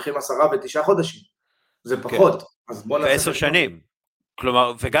 הם מרוויחים 10 ו9 חודשים, זה פחות. אז בוא נעשה... 10 שנים,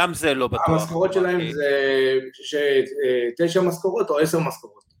 כלומר, וגם זה לא בטוח. המשכורות שלהם זה 9 משכורות או 10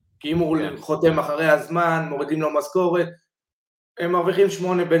 משכורות, כי אם הוא חותם אחרי הזמן, מורידים לו משכורת, הם מרוויחים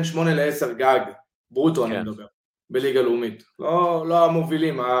בין 8 ל-10 גג, ברוטו אני מדבר, בליגה לאומית, לא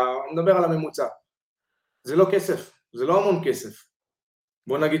המובילים, אני מדבר על הממוצע. זה לא כסף, זה לא המון כסף.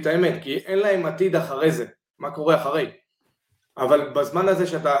 בוא נגיד את האמת, כי אין להם עתיד אחרי זה, מה קורה אחרי. אבל בזמן הזה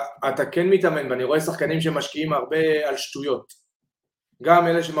שאתה כן מתאמן, ואני רואה שחקנים שמשקיעים הרבה על שטויות, גם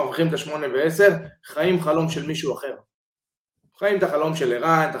אלה שמרוויחים את 8 ו10, חיים חלום של מישהו אחר. חיים את החלום של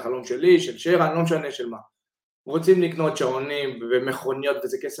ערן, את החלום שלי, של שרן, לא משנה של מה. רוצים לקנות שעונים ומכוניות,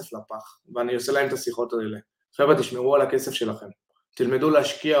 וזה כסף לפח, ואני עושה להם את השיחות האלה. חבר'ה, תשמרו על הכסף שלכם, תלמדו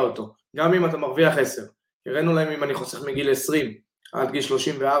להשקיע אותו, גם אם אתה מרוויח 10. הראינו להם אם אני חוסך מגיל 20 עד גיל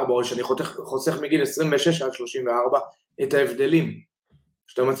 34, או שאני חוסך מגיל 26 עד 34, את ההבדלים,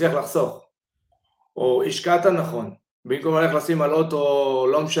 שאתה מצליח לחסוך, או השקעת נכון, במקום הולך לשים על אוטו,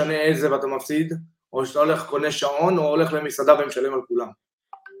 לא משנה איזה ואתה מפסיד, או שאתה הולך קונה שעון, או הולך למסעדה ומשלם על כולם.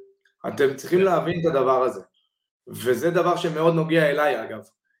 אתם צריכים להבין את הדבר הזה, וזה דבר שמאוד נוגע אליי אגב,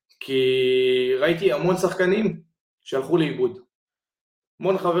 כי ראיתי המון שחקנים שהלכו לאיבוד,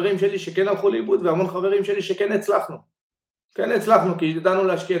 המון חברים שלי שכן הלכו לאיבוד, והמון חברים שלי שכן הצלחנו. כן הצלחנו, כי ידענו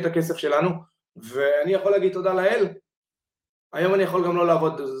להשקיע את הכסף שלנו, ואני יכול להגיד תודה לאל, היום אני יכול גם לא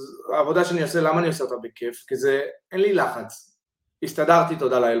לעבוד, העבודה שאני עושה, למה אני עושה אותה בכיף? כי זה, אין לי לחץ, הסתדרתי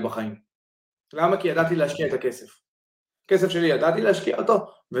תודה לאל בחיים. למה? כי ידעתי להשקיע את הכסף. כסף שלי ידעתי להשקיע אותו,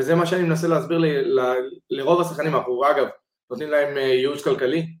 וזה מה שאני מנסה להסביר לרוב השחקנים, אנחנו אגב, נותנים להם ייעוץ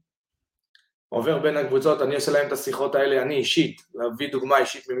כלכלי, עובר בין הקבוצות, אני עושה להם את השיחות האלה, אני אישית, להביא דוגמה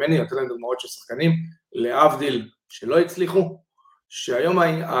אישית ממני, נותן להם דוגמאות של שחקנים, להבדיל שלא הצליחו, שהיום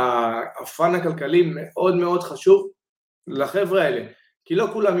הפן הכלכלי מאוד מאוד חשוב לחבר'ה האלה, כי לא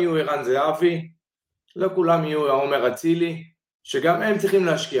כולם יהיו ערן זהבי, לא כולם יהיו עומר אצילי, שגם הם צריכים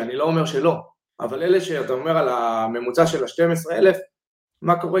להשקיע, אני לא אומר שלא, אבל אלה שאתה אומר על הממוצע של ה-12,000,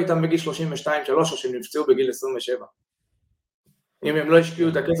 מה קורה איתם בגיל 32-3 או שהם נפצעו בגיל 27? אם הם לא השקיעו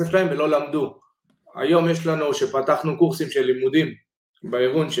את הכסף שלהם ולא למדו. היום יש לנו שפתחנו קורסים של לימודים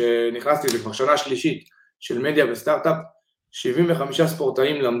בארגון שנכנסתי, זה כבר שנה שלישית של מדיה וסטארט-אפ, 75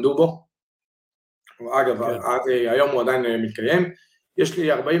 ספורטאים למדו בו, אגב, היום הוא עדיין מתקיים, יש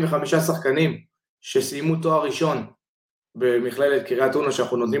לי 45 שחקנים שסיימו תואר ראשון במכללת קריית אונו,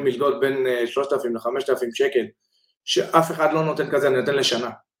 שאנחנו נותנים מלגות בין 3,000 ל-5,000 שקל, שאף אחד לא נותן כזה, אני נותן לשנה.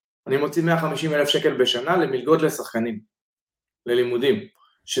 אני מוציא 150,000 שקל בשנה למלגות לשחקנים, ללימודים,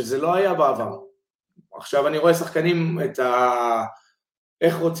 שזה לא היה בעבר. עכשיו אני רואה שחקנים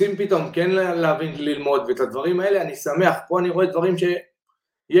איך רוצים פתאום כן להבין ללמוד, ואת הדברים האלה אני שמח, פה אני רואה דברים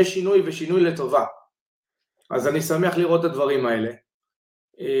שיש שינוי ושינוי לטובה. אז אני שמח לראות את הדברים האלה.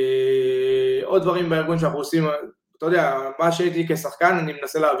 עוד דברים בארגון שאנחנו עושים, אתה יודע, מה שהייתי כשחקן, אני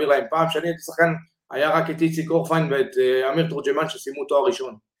מנסה להעביר להם. פעם שאני הייתי שחקן, היה רק את איציק אורפיין ואת אמיר תורג'מן שסיימו תואר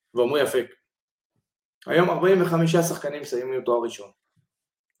ראשון, ועומרי אפק. היום 45 שחקנים סיימו תואר ראשון.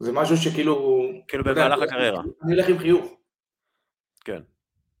 זה משהו שכאילו... כאילו במהלך הקריירה. אני אלך עם חיוך. כן.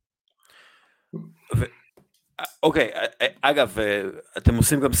 אוקיי, אגב, אתם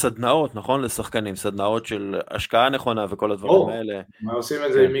עושים גם סדנאות, נכון? לשחקנים, סדנאות של השקעה נכונה וכל הדברים האלה. עושים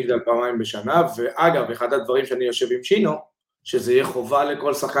את זה עם מגדל פעמיים בשנה, ואגב, אחד הדברים שאני יושב עם שינו, שזה יהיה חובה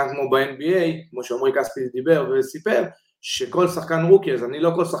לכל שחקן כמו ב-NBA, כמו שעומרי כספי דיבר וסיפר, שכל שחקן רוקי, אז אני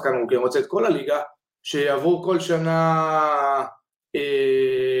לא כל שחקן רוקי, אני רוצה את כל הליגה, שיעברו כל שנה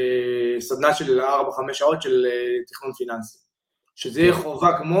סדנה של 4-5 שעות של תכנון פיננסי. שזה יהיה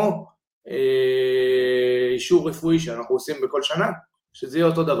חובה כמו אישור רפואי שאנחנו עושים בכל שנה, שזה יהיה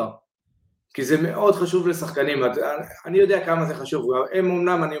אותו דבר. כי זה מאוד חשוב לשחקנים, אני יודע כמה זה חשוב, הם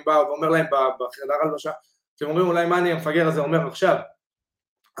אמנם אני בא ואומר להם בחדר הלבשה, אתם אומרים אולי מה אני המפגר הזה אומר עכשיו,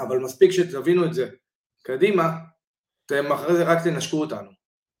 אבל מספיק שתבינו את זה קדימה, אתם אחרי זה רק תנשקו אותנו,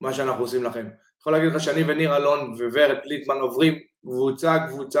 מה שאנחנו עושים לכם. יכול להגיד לך שאני וניר אלון וורד פליטמן עוברים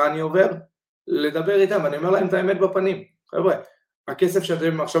קבוצה אני עובר, לדבר איתם, ואני אומר להם את האמת בפנים, חבר'ה, הכסף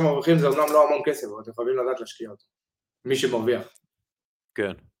שאתם עכשיו מרוויחים זה אומנם לא המון כסף, אבל אתם חייבים לדעת להשקיע אותו, מי שמרוויח.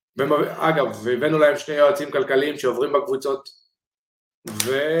 כן. אגב, הבאנו להם 2 יועצים כלכליים שעוברים בקבוצות,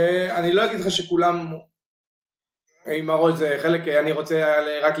 ואני לא אגיד לך שכולם, עם הראש זה חלק, אני רוצה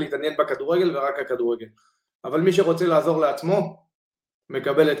רק להתעניין בכדורגל ורק הכדורגל, אבל מי שרוצה לעזור לעצמו,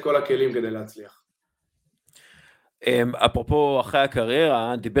 מקבל את כל הכלים כדי להצליח. אפרופו אחרי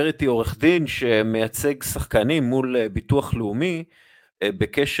הקריירה, דיבר איתי עורך דין שמייצג שחקנים מול ביטוח לאומי,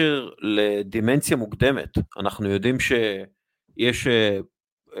 בקשר לדימנציה מוקדמת. אנחנו יודעים שיש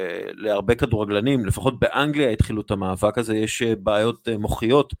להרבה כדורגלנים, לפחות באנגליה התחילו את המאבק הזה, יש בעיות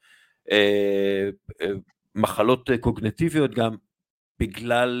מוחיות, מחלות קוגניטיביות גם,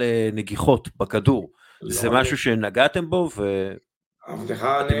 בגלל נגיחות בכדור. זה משהו שנגעתם בו עבדך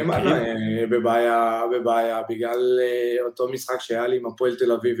נעימה בבעיה, בגלל אותו משחק שהיה לי עם הפועל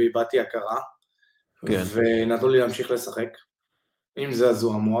תל אביב ואיבדתי הכרה, ונתנו לי להמשיך לשחק, עם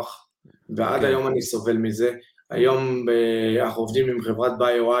זעזוע המוח, ועד היום אני סובל מזה. היום אנחנו עובדים עם חברת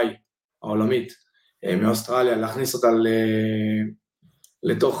BioI העולמית, מאוסטרליה, להכניס אותה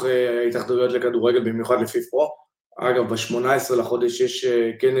לתוך התאחדויות לכדורגל, במיוחד לפיפרו. אגב, ב-18 לחודש יש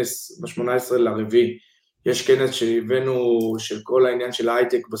כנס, ב-18 לרביעי, יש כנס שהבאנו של כל העניין של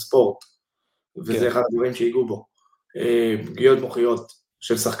ההייטק בספורט, וזה אחד הדברים שהיגעו בו, פגיעות מוחיות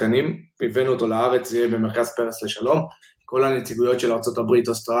של שחקנים, הבאנו אותו לארץ, זה יהיה במרכז פרס לשלום, כל הנציגויות של ארצות הברית,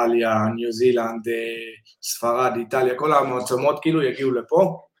 אוסטרליה, ניו זילנד, ספרד, איטליה, כל המעצמות כאילו יגיעו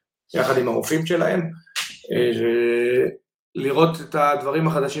לפה, יחד עם הרופאים שלהם, לראות את הדברים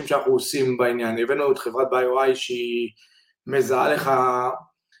החדשים שאנחנו עושים בעניין. הבאנו את חברת BioI שהיא מזהה לך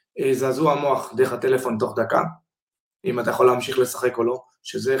זעזוע המוח דרך הטלפון תוך דקה, אם אתה יכול להמשיך לשחק או לא,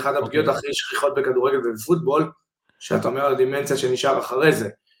 שזה אחד הפגיעות הכי שכיחות בכדורגל ובפוטבול, שאתה אומר על דימנציה שנשאר אחרי זה,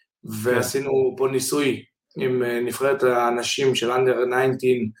 ועשינו פה ניסוי עם נבחרת האנשים של אנדר 19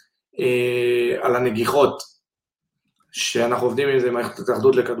 על הנגיחות, שאנחנו עובדים עם זה מערכת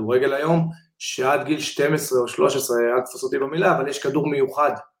התאחדות לכדורגל היום, שעד גיל 12 או 13, אל תפוס אותי במילה, אבל יש כדור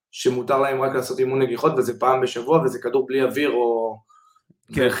מיוחד שמותר להם רק לעשות אימון נגיחות, וזה פעם בשבוע, וזה כדור בלי אוויר או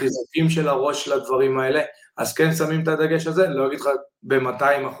חיזוקים של הראש של הדברים האלה. אז כן שמים את הדגש הזה, לא אגיד לך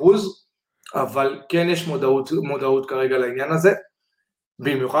ב-200%, אבל כן יש מודעות כרגע לעניין הזה,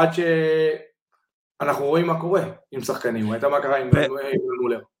 במיוחד שאנחנו רואים מה קורה עם שחקנים, הייתה מה קרה עם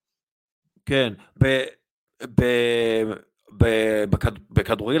מולר. כן,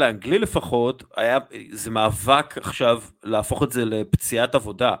 בכדורגל האנגלי לפחות, זה מאבק עכשיו להפוך את זה לפציעת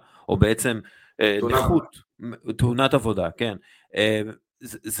עבודה, או בעצם נכות, תאונת עבודה, כן.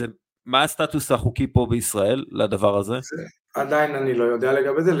 מה הסטטוס החוקי פה בישראל לדבר הזה? עדיין אני לא יודע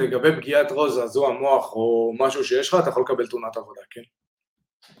לגבי זה, לגבי פגיעת ראש, זעזוע המוח או משהו שיש לך, אתה יכול לקבל תאונת עבודה, כן?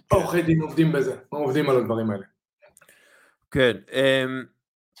 עורכי דין עובדים בזה, עובדים על הדברים האלה. כן.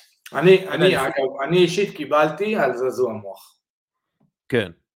 אני אישית קיבלתי על זעזוע המוח.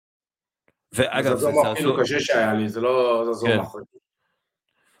 כן. ואגב, זעזוע מוח כאילו קשה שהיה לי, זה לא זעזוע מוח.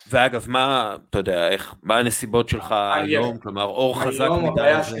 ואגב, מה, אתה יודע, מה הנסיבות שלך היום, כלומר, אור חזק מדי? היום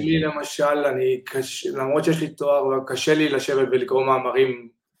הבעיה שלי למשל, למרות שיש לי תואר, קשה לי לשבת ולקרוא מאמרים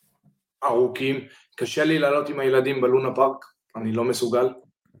ארוכים, קשה לי לעלות עם הילדים בלונה פארק, אני לא מסוגל.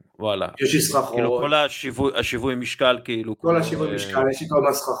 וואלה. יש לי סחרחורות. כאילו כל השיווי משקל, כאילו. כל השיווי משקל, יש לי כל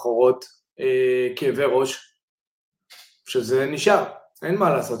מה סחרחורות, כאבי ראש, שזה נשאר, אין מה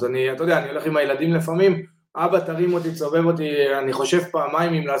לעשות, אתה יודע, אני הולך עם הילדים לפעמים, אבא תרים אותי, צובב אותי, אני חושב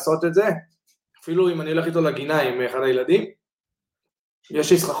פעמיים אם לעשות את זה, אפילו אם אני הולך איתו לגינה עם אחד הילדים,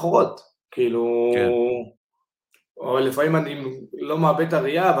 יש לי סחרחורות, כאילו, כן. או לפעמים אני לא מאבד את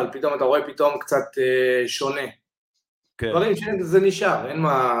הראייה, אבל פתאום אתה רואה פתאום קצת שונה. כן. דברים שזה נשאר,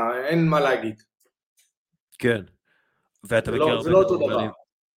 אין מה להגיד. כן. ואתה מכיר הרבה זה לא אותו דבר.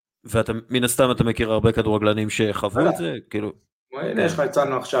 ואתה, מן הסתם אתה מכיר הרבה כדורגלנים שחוו את זה, כאילו. הנה יש לך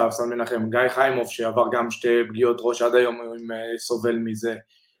הצענו עכשיו, סתם מנחם, גיא חיימוב שעבר גם 2 פגיעות ראש עד היום, הוא סובל מזה,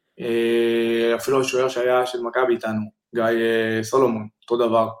 אפילו השוער שהיה של מכבי איתנו, גיא סולומון, אותו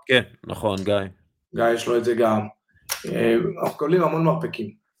דבר. כן, נכון, גיא. גיא יש לו את זה גם. אנחנו קבלים המון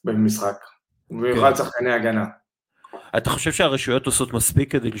מרפקים במשחק, במיוחד שחקני הגנה. אתה חושב שהרשויות עושות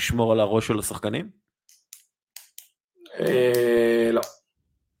מספיק כדי לשמור על הראש של השחקנים? לא,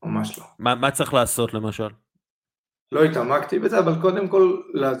 ממש לא. מה צריך לעשות למשל? לא התעמקתי בזה, אבל קודם כל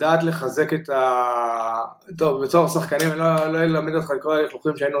לדעת לחזק את טוב, בצורך שחקנים, אני לא אלמד אותך את כל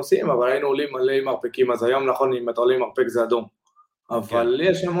הלכלוכים שהיינו עושים, אבל היינו עולים מלא מרפקים, אז היום נכון, אם אתה עולה מרפק זה אדום. אבל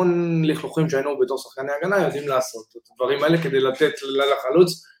יש המון לכלוכים שהיינו בתור שחקני הגנה, יודעים לעשות את הדברים האלה כדי לתת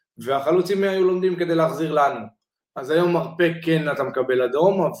לחלוץ, והחלוצים היו לומדים כדי להחזיר לנו. אז היום מרפק כן אתה מקבל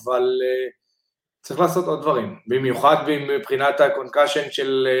אדום, אבל צריך לעשות עוד דברים, במיוחד מבחינת הקונקשן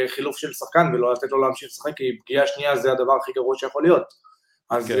של חילוף של שחקן, ולא לתת לו להמשיך לשחק, כי פגיעה שנייה זה הדבר הכי גרוע שיכול להיות.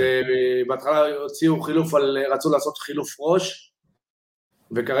 אז בהתחלה הוציאו חילוף, רצו לעשות חילוף ראש,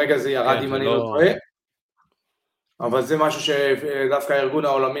 וכרגע זה ירד אם אני לא טועה, אבל זה משהו שדווקא הארגון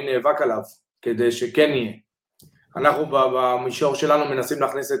העולמי נאבק עליו, כדי שכן יהיה. אנחנו במישור שלנו מנסים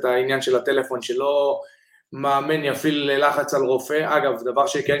להכניס את העניין של הטלפון, שלא מאמן יפעיל לחץ על רופא, אגב, דבר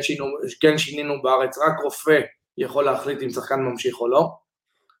שכן שינינו בארץ, רק רופא יכול להחליט אם שחקן ממשיך או לא,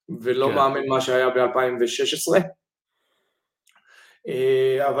 ולא מאמן מה שהיה ב-2016,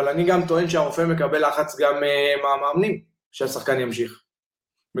 אבל אני גם טוען שהרופא מקבל לחץ גם מהמאמנים, שהשחקן ימשיך.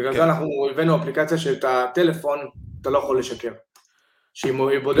 בגלל זה אנחנו הבאנו אפליקציה שאת הטלפון אתה לא יכול לשקר, שהיא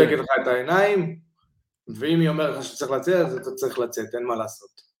בודקת לך את העיניים, ואם היא אומרת לך שצריך לצאת, אז אתה צריך לצאת, אין מה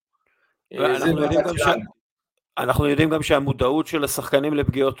לעשות. אנחנו יודעים גם שהמודעות של השחקנים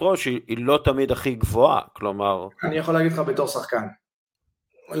לפגיעות ראש היא לא תמיד הכי גבוהה, כלומר... אני יכול להגיד לך בתור שחקן,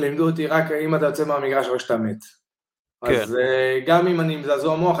 לימדו אותי רק אם אתה יוצא מהמגרש רק שאתה מת. אז גם אם אני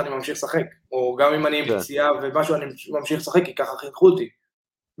מזעזוע מוח אני ממשיך לשחק, או גם אם אני עם פציעה ומשהו אני ממשיך לשחק, כי ככה חינכו אותי.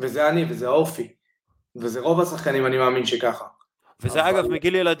 וזה אני, וזה האופי. וזה רוב השחקנים אני מאמין שככה. וזה אגב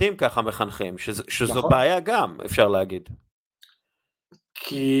מגיל ילדים ככה מחנכים, שזו בעיה גם, אפשר להגיד.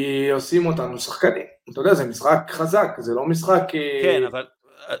 כי עושים אותנו שחקנים, אתה יודע, זה משחק חזק, זה לא משחק... כן, אבל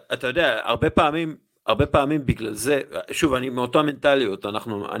אתה יודע, הרבה פעמים בגלל זה, שוב, אני מאותה מנטליות,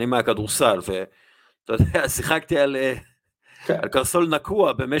 אני מהכדורסל, ואתה יודע, שיחקתי על קרסול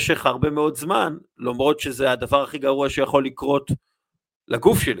נקוע במשך הרבה מאוד זמן, למרות שזה הדבר הכי גרוע שיכול לקרות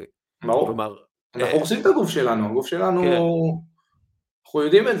לגוף שלי. ברור, אנחנו עושים את הגוף שלנו, הגוף שלנו, אנחנו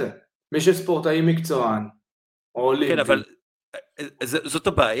יודעים את זה, מי שספורטאי מקצוען, או אולימפי. כן, אבל... זאת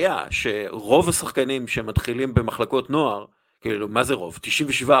הבעיה, שרוב השחקנים שמתחילים במחלקות נוער, כאילו, מה זה רוב?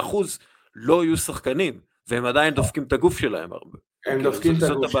 97% לא יהיו שחקנים, והם עדיין דופקים את הגוף שלהם הרבה. הם דופקים את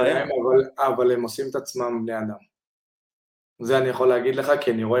הגוף שלהם, אבל הם עושים את עצמם בני אדם. זה אני יכול להגיד לך,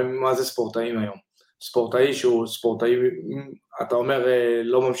 כי אני רואה מה זה ספורטאים היום. ספורטאי שהוא ספורטאי, אתה אומר,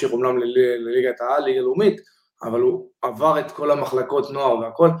 לא ממשיך אומנם לליגת העל, ליגה לאומית, אבל הוא עבר את כל המחלקות נוער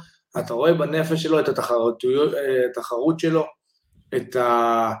והכל, אתה רואה בנפש שלו את התחרות שלו, את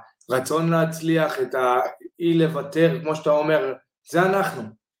הרצון להצליח, את האי לוותר, כמו שאתה אומר, זה אנחנו,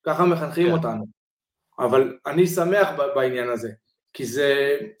 ככה מחנכים אותנו. אבל אני שמח בעניין הזה, כי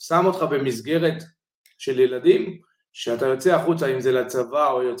זה שם אותך במסגרת של ילדים, שאתה יוצא החוצה, אם זה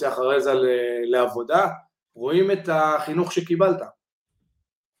לצבא או יוצא אחרי זה לעבודה, רואים את החינוך שקיבלת.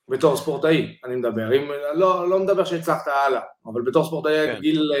 בתור ספורטאי, אני מדבר, אם, לא מדבר שהצלחת הלאה, אבל בתור ספורטאי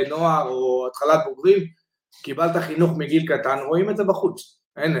גיל נוער או התחלת בוגרים, קיבלת חינוך מגיל קטן, רואים את זה בחוץ.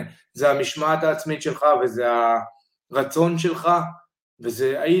 הנה, זה המשמעת העצמית שלך, וזה הרצון שלך,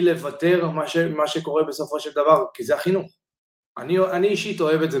 וזה אי לוותר מה שקורה בסופו של דבר, כי זה החינוך. אני אישית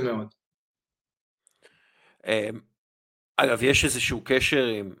אוהב את זה מאוד. אגב, יש איזשהו קשר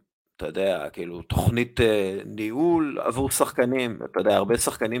עם, אתה יודע, כאילו, תוכנית ניהול עבור שחקנים, אתה יודע, הרבה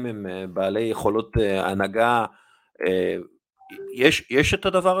שחקנים הם בעלי יכולות הנהגה, יש את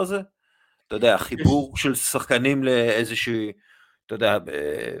הדבר הזה? אתה יודע, חיבור של שחקנים לאיזושהי, אתה יודע,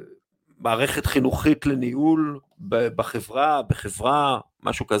 מערכת חינוכית לניהול בחברה,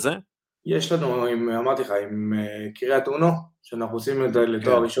 משהו כזה? יש לנו, אמרתי לך, עם קריית אונו, שאנחנו עושים את זה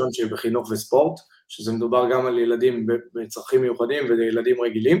לתואר ראשון שבחינוך וספורט, שזה מדובר גם על ילדים בצרכים מיוחדים וילדים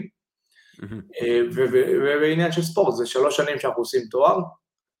רגילים, ובעניין של ספורט, זה 3 שנים שאנחנו עושים תואר,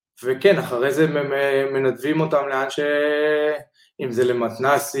 וכן, אחרי זה מנדבים אותם לאן אם זה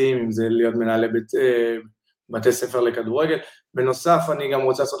למתנסים, אם זה להיות מנהלי בתי ספר לכדורגל, בנוסף אני גם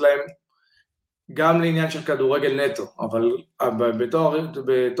רוצה לעשות להם גם לעניין של כדורגל נטו, אבל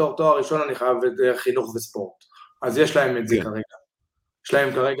בתור תואר ראשון אני חייב את חינוך וספורט, אז יש להם את זה כרגע. יש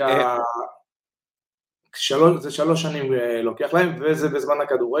להם כרגע, זה 3 שנים לוקח להם, וזה בזמן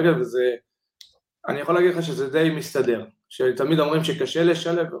הכדורגל, וזה, אני יכול להגיד לך שזה די מסתדר, שתמיד אומרים שקשה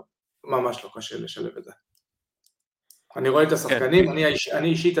לשלב, ממש לא קשה לשלב את זה. אני רואה את השחקנים, אני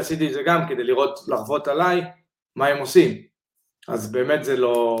אישית עשיתי את זה גם, כדי לראות, לחוות עליי, מה הם עושים. אז באמת זה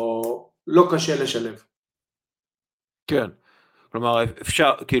לא קשה לשלב. כן, כלומר,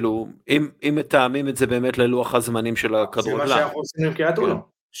 אפשר, כאילו, אם מתאמים את זה באמת ללוח הזמנים של הכדורגלן. זה מה שאנחנו עושים עם קריאת אונו,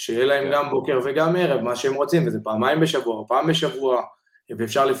 שיהיה להם גם בוקר וגם ערב, מה שהם רוצים, וזה פעמיים בשבוע, או פעם בשבוע,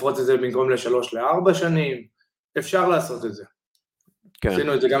 ואפשר לפרוץ את זה במקום ל3-4 שנים, אפשר לעשות את זה.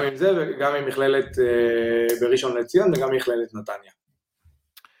 עשינו את זה גם עם זה, וגם עם מכללת בראשון לציון, וגם מכללת נתניה.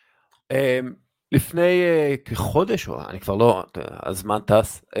 לפני כחודש, אני כבר לא, הזמן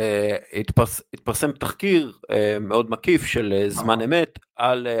טס, התפרסם תחקיר מאוד מקיף של זמן אמת,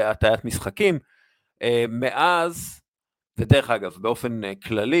 על הטיית משחקים. מאז, ודרך אגב, באופן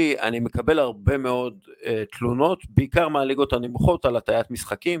כללי, אני מקבל הרבה מאוד תלונות, בעיקר מהליגות הנמוכות על הטיית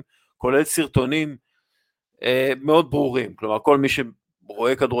משחקים, כולל סרטונים מאוד ברורים, כלומר כל מי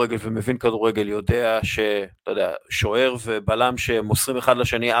שרואה כדורגל ומבין כדורגל יודע שאתה יודע, שוער ובלם שמוסרים אחד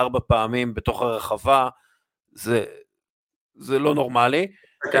לשני 4 פעמים בתוך הרחבה, זה לא נורמלי.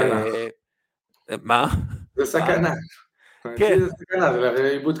 סכנה. מה? זה סכנה. כן. זה סכנה, זה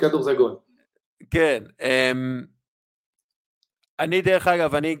איבוד כדור זה גול. כן. אני דרך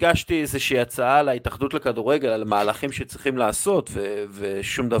אגב, אני הגשתי איזושהי הצעה להתאחדות לכדורגל על מהלכים שצריכים לעשות,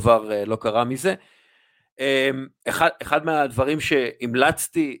 ושום דבר לא קרה מזה. אחד מהדברים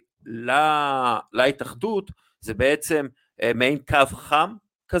שהמלצתי להתאחדות, זה בעצם מעין קו חם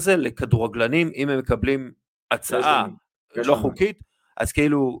כזה לכדורגלנים, אם הם מקבלים הצעה לא חוקית, אז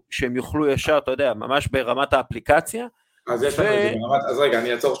כאילו שהם יוכלו ישר, אתה יודע, ממש ברמת האפליקציה. אז יש לנו את זה ברמת, אז רגע,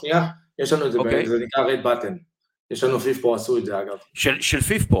 אני אעצור שנייה, יש לנו את זה, זה נקרא רד בטן, יש לנו פיפפרו עשו את זה אגב. של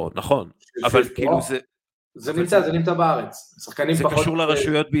פיפפרו, נכון, אבל כאילו זה נמצא בארץ. זה קשור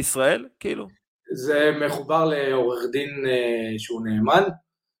לרשויות בישראל, כאילו? זה מחובר לעורך דין שהוא נאמן,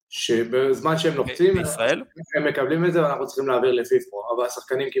 שבזמן שהם לוחצים, הם מקבלים את זה, ואנחנו צריכים להעביר לפיפפרו, אבל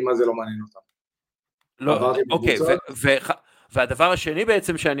השחקנים כמעט זה לא מעניין אותם. לא, אוקיי, והדבר השני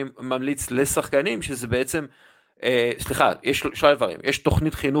בעצם שאני ממליץ לשחקנים, שזה בעצם, סליחה, יש 3 דברים, יש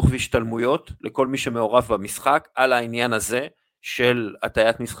תוכנית חינוך והשתלמויות, לכל מי שמעורב במשחק, על העניין הזה, של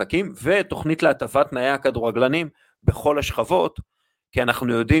הטיית משחקים, ותוכנית להטבת תנאי הכדורגלנים, בכל השכבות, כי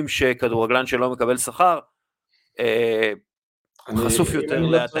אנחנו יודעים שכדורגלן שלא מקבל שכר, חשוף יותר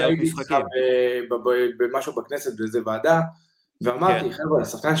להטיית משחקים. במשהו בכנסת, באיזה ועדה, ואמרתי, חבר'ה,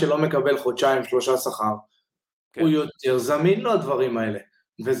 השחקן שלא מקבל 2-3 שכר, הוא יותר זמין לו הדברים האלה,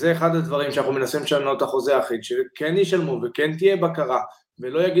 וזה אחד הדברים שאנחנו מנסים לשנות את החוזה האחיד, שכן ישלמו וכן תהיה בקרה,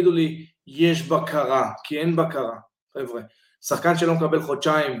 ולא יגידו לי, יש בקרה, כי אין בקרה, חבר'ה. שחקן שלא מקבל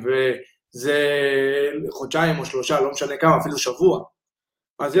 2 וזה 2 או 3, לא משנה כמה, אפילו שבוע,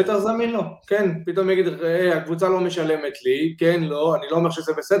 אז יותר זמין לו, כן, פתאום יגיד, הקבוצה לא משלמת לי, כן, לא, אני לא אומר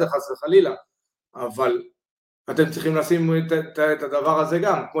שזה בסדר, חס וחלילה, אבל אתם צריכים לשים את הדבר הזה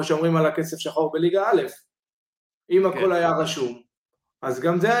גם, כמו שאומרים על הכסף שחור בליגה א', אם הכל היה רשום, אז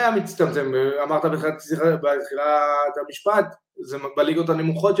גם זה היה מצטמצם, אמרת בתחילת המשפט, זה בליגות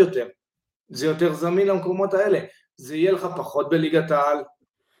הנמוכות יותר, זה יותר זמין למקומות האלה, זה יהיה לך פחות בליגת העל,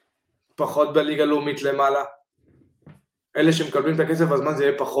 פחות בליגה לאומית למעלה, אלה שמקבלים את הכסף בזמן זה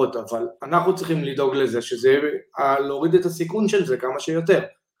יהיה פחות, אבל אנחנו צריכים לדאוג לזה, שזה יהיה להוריד את הסיכון של זה כמה שיותר,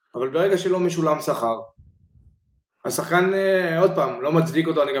 אבל ברגע שלא משולם שכר, השחקן, עוד פעם, לא מצדיק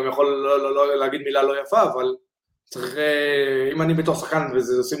אותו, אני גם יכול לא להגיד מילה לא יפה, אבל צריך, אם אני בתור שחקן,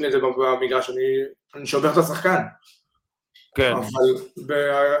 ועושים לי את זה במגרש, אני שובר את השחקן. כן. אבל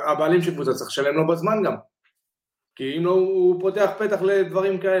הבעלים של קבוצה צריך לשלם לו בזמן גם, כי אם לא, הוא פותח פתח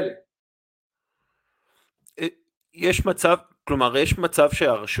לדברים כאלה. יש מצב, כלומר, יש מצב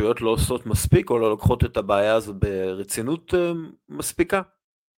שהרשויות לא עושות מספיק, או לא לוקחות את הבעיה הזו ברצינות מספיקה?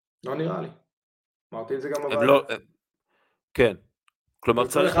 לא נראה לי. אמרתי את זה גם בבעיה. לא, כן. כלומר,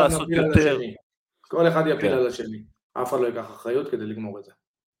 צריך לעשות יותר. כל אחד יפיל על השני. אף אחד לא ייקח אחריות כדי לגמור את זה.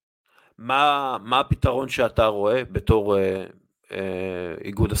 מה הפתרון שאתה רואה בתור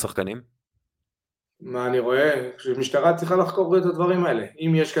איגוד השחקנים? מה אני רואה? שמשטרה צריכה לחקור את הדברים האלה.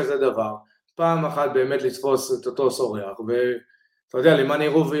 אם יש כזה דבר, פעם אחת באמת לתפוס את אותו סורח, ואתה יודע, למען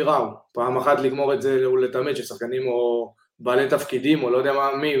יראו ויראו, פעם אחת לגמור את זה ולתמת ששחקנים או בעלי תפקידים, או לא יודע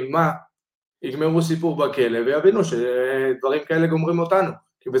מה, יגמרו סיפור בכלא, ויבינו שדברים כאלה גומרים אותנו,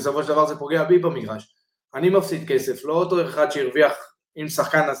 כי בסופו של דבר זה פוגע בי במגרש. אני מפסיד כסף, לא אותו אחד שהרוויח, אם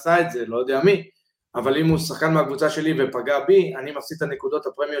שחקן עשה את זה, לא יודע מי, אבל אם הוא שחקן מהקבוצה שלי ופגע בי, אני מפסיד את הנקודות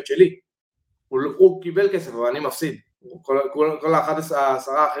הפרמיות שלי. הוא קיבל כסף, אבל אני מפסיד. כל 11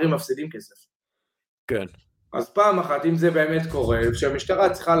 האחרים מפסידים כסף. כן. אז פעם אחת, אם זה באמת קורה, שהמשטרה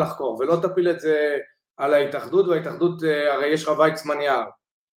צריכה לחקור, ולא תפיל את זה על ההתאחדות, וההתאחדות, הרי יש לך ויצמן יער,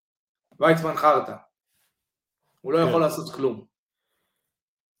 ויצמן חרטה. הוא לא יכול לעשות כלום.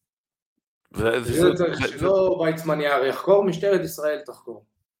 שלא ויצמן יער יחקור, משטרת ישראל תחקור.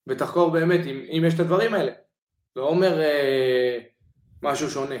 ותחקור באמת, אם יש את הדברים האלה. לא אומר משהו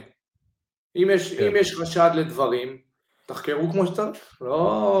שונה. אם יש חשד לדברים, תחקרו כמו שצריך,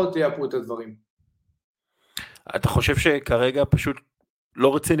 לא תייפו את הדברים. אתה חושב שכרגע פשוט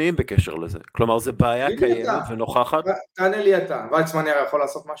לא רציניים בקשר לזה? כלומר, זה בעיה קיימת ונוכחת? תענה לי אתה, ויצמן יער יכול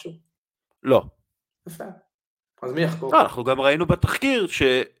לעשות משהו? לא. יפה. אז מי יחקור? אנחנו גם ראינו בתחקיר ש...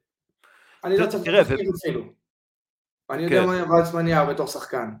 אני לא צריך תחקיר אפילו. אני יודע מה ויצמן יער בתור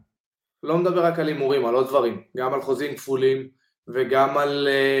שחקן. לא מדבר רק על הימורים, על עוד דברים. גם על חוזים כפולים, וגם על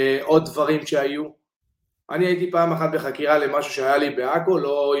עוד דברים שהיו. אני הייתי פעם אחת בחקירה למשהו שהיה לי בעכו,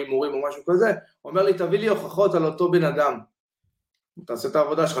 לא הימורים או משהו כזה. אומר לי, תביא לי הוכחות על אותו בן אדם. תעשה את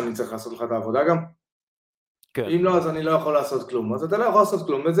העבודה שלך, אני צריך לעשות לך את העבודה גם. כן. אם לא, אז אני לא יכול לעשות כלום. אז אתה לא יכול לעשות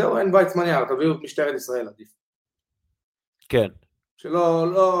כלום, וזהו, אין ויצמן יער, תביאו את משטרת ישראל עדיף. כן.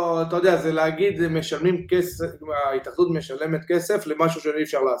 שלא, לא, אתה יודע, זה להגיד, משלמים כסף, ההתאחדות משלמת כסף למשהו שאי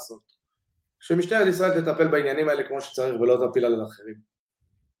אפשר לעשות. שמשטרת ישראל תטפל בעניינים האלה כמו שצריך, ולא תפיל על אחרים.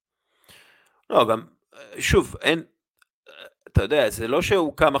 לא, גם, שוב, אין, אתה יודע, זה לא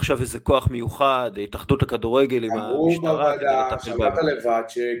שהוקם עכשיו איזה כוח מיוחד, התאחדות הכדורגל עם המשטרה. שמעת לבד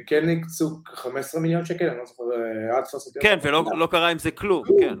שכן נקצו 15 מיליון שקל, אני לא זוכר, עד פסות. כן, ולא קרה עם זה כלום,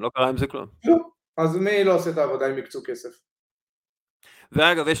 כן, לא קרה עם זה כלום. אז מי לא עושה את העבודה אם יקצו כסף?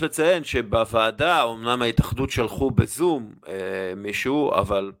 ואגב, יש לציין שבוועדה, אמנם ההתאחדות שלחו בזום מישהו,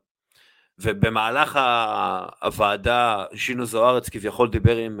 אבל, ובמהלך הוועדה, שינו זוארץ כביכול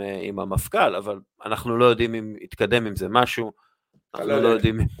דיבר עם המפכ"ל, אבל אנחנו לא יודעים אם יתקדם עם זה משהו, אנחנו לא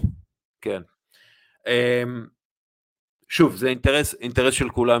יודעים, כן. שוב, זה אינטרס של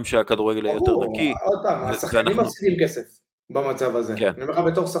כולם שהכדורגל יהיה יותר נקי. עוד פעם, השחקנים מפסידים כסף במצב הזה. אני אומר לך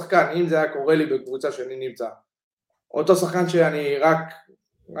בתור שחקן, אם זה היה קורה לי בקבוצה שאני נמצא, אותו שחקן שאני רק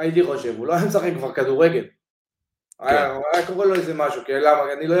הייתי חושב, הוא לא היה משחק כבר כדורגל. היה קורה לו איזה משהו, כי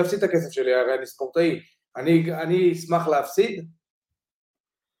למה? אני לא אפסיד את הכסף שלי, הרי אני ספורטאי. אני אשמח להפסיד?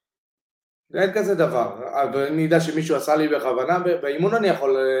 אין כזה דבר. אני יודע שמישהו עשה לי בכוונה, באימון אני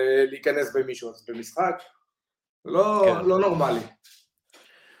יכול להיכנס במישהו, אז במשחק. לא נורמלי.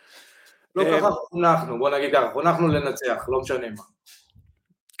 לא ככה חונכנו, בוא נגיד ככה, חונכנו לנצח, לא משנה מה.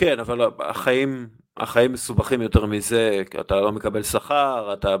 כן, אבל החיים מסובכים יותר מזה, אתה לא מקבל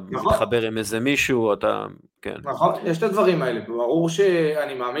שכר, אתה מתחבר עם איזה מישהו, אתה, כן. נכון, יש את הדברים האלה, ברור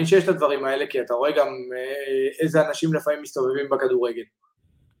שאני מאמין שיש את הדברים האלה, כי אתה רואה גם איזה אנשים לפעמים מסתובבים בכדורגל,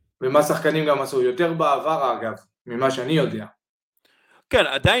 ומה שחקנים גם עשו, יותר בעבר אגב, ממה שאני יודע. כן,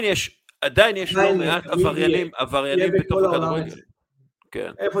 עדיין יש לא מעט עבריינים בתוך הכדורגל.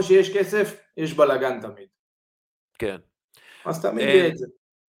 כן. איפה שיש כסף, יש בלגן תמיד. כן. אז תמיד יהיה את זה.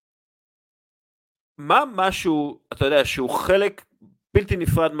 מה משהו, אתה יודע, שהוא חלק בלתי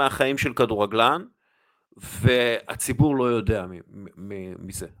נפרד מהחיים של כדורגלן, והציבור לא יודע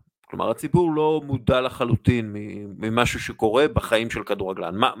מזה. כלומר, הציבור לא מודע לחלוטין ממשהו שקורה בחיים של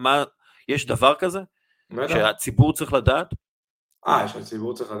כדורגלן. יש דבר כזה? שהציבור צריך לדעת?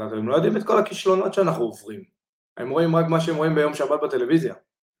 שהציבור צריך לדעת. הם לא יודעים את כל הכישלונות שאנחנו עוברים. הם רואים רק מה שהם רואים ביום שבת בטלוויזיה.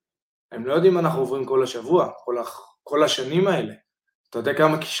 הם לא יודעים מה אנחנו עוברים כל השבוע, כל השנים האלה. אתה יודע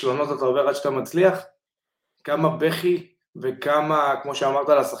כמה כישלונות אתה עובר עד שאתה מצליח? כמה בכי וכמה, כמו שאמרת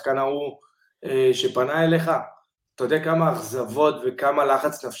לשחקן ההוא שפנה אליך, אתה יודע כמה אכזבות וכמה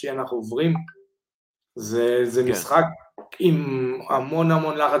לחץ נפשי אנחנו עוברים? זה משחק עם המון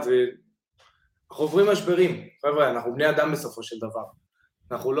המון לחץ, אנחנו עוברים משברים, חבר'ה, אנחנו בני אדם בסופו של דבר.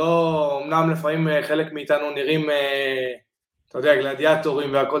 אנחנו לא, אמנם לפעמים חלק מאיתנו נראים, אתה יודע,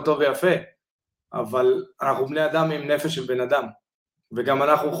 גלדיאטורים והכל טוב ויפה, אבל אנחנו בני אדם עם נפש של בן אדם. וגם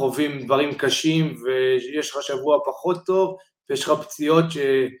אנחנו חווים דברים קשים, ויש לך שבוע פחות טוב, ויש לך פציעות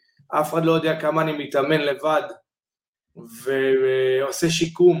שאף אחד לא יודע כמה אני מתאמן לבד, ועושה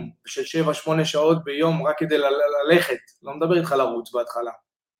שיקום של 7-8 שעות ביום רק כדי ללכת, לא מדבר איתך לרוץ בהתחלה.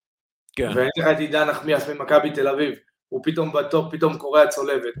 כן. ואין לך את עידן נחמיאס ממכבי תל אביב, הוא פתאום בטופ, פתאום קורא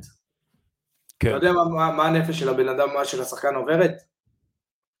הצולבת. כן. אתה יודע מה הנפש של הבן אדם, מה של השחקן עוברת?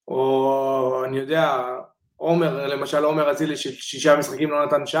 או אני יודע, עומר, למשל עומר אצילי ש6 משחקים לא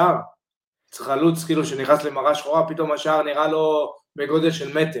נתן שער, צריך חלוץ כאילו שנכנס למראה שחורה, פתאום השער נראה לו בגודל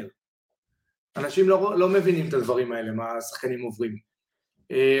של מטר. אנשים לא מבינים את הדברים האלה, מה השחקנים עוברים.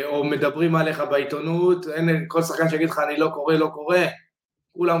 או מדברים עליך בעיתונות, אין כל שחקן שיגיד לך אני לא קורא,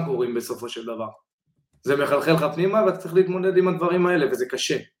 כולם קוראים בסופו של דבר. זה מחלחל לך פנימה ואתה צריך להתמודד עם הדברים האלה, וזה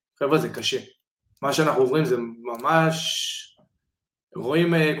קשה. חבר'ה, זה קשה. מה שאנחנו עוברים זה ממש,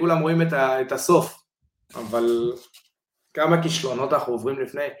 כולם רואים את הסוף. אבל כמה כישלונות אנחנו עוברים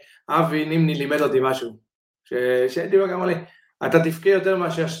לפני, אבי נימני לימד אותי משהו, שדיבר גם עלי, אתה תפקה יותר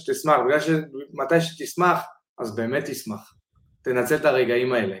מאשר שתשמח, בגלל שמתי שתשמח, אז באמת תשמח, תנצל את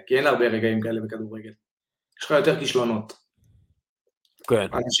הרגעים האלה, כי אין הרבה רגעים כאלה בכדורגל, יש לך יותר כישלונות, כן.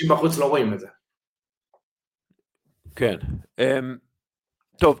 אנשים בחוץ לא רואים את זה. כן,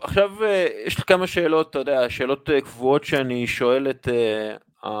 טוב, עכשיו יש לי כמה שאלות, אתה יודע, שאלות קבועות שאני שואל את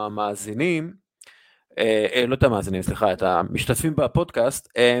המאזינים, לא את המאזינים, סליחה, את המשתתפים בפודקאסט,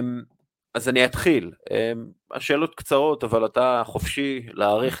 אז אני אתחיל, השאלות קצרות, אבל אתה חופשי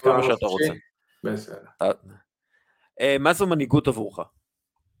להעריך כמה שאתה רוצה. בסדר. מה זו מנהיגות עבורך?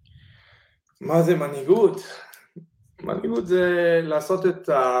 מה זה מנהיגות? מנהיגות זה לעשות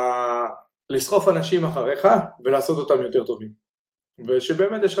לסחוף אנשים אחריך, ולעשות אותם יותר טובים.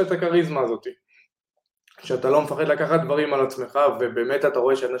 ושבאמת יש לך את הקריזמה הזאת, שאתה לא מפחד לקחת דברים על עצמך, ובאמת אתה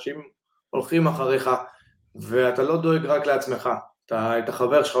רואה שאנשים הולכים אחריך, ואתה לא דואג רק לעצמך, את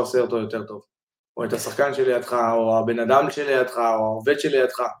החבר שלך עושה אותו יותר טוב, או את השחקן שלידך, או הבן אדם שלידך, או העובד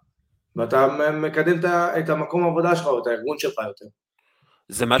שלידך, ואתה מקדם את המקום העבודה שלך, או את הארגון שלך יותר.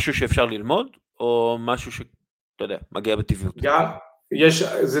 זה משהו שאפשר ללמוד, או משהו שאתה יודע, מגיע בטבעיות? גם,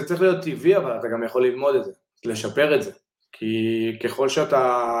 זה צריך להיות טבעי, אבל אתה גם יכול ללמוד את זה, לשפר את זה, כי ככל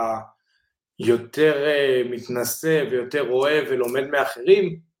שאתה יותר מתנסה, ויותר רואה ולומד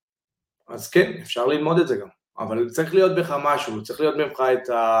מאחרים, אז כן, אפשר ללמוד את זה גם, אבל צריך להיות בך משהו, צריך להיות ממך את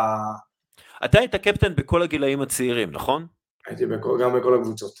אתה היית קפטן בכל הגילאים הצעירים, נכון? הייתי גם בכל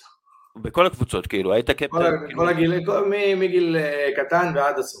הקבוצות. בכל הקבוצות, כאילו, היית קפטן? כל הגילאים, מגיל קטן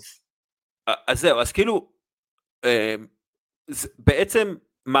ועד הסוף. אז זהו, אז כאילו, בעצם,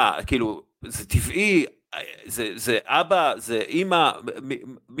 מה, כאילו, זה טבעי, זה אבא, זה אמא,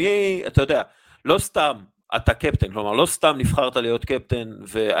 מי, אתה יודע, לא סתם, אתה קפטן, כלומר, לא סתם נבחרת להיות קפטן,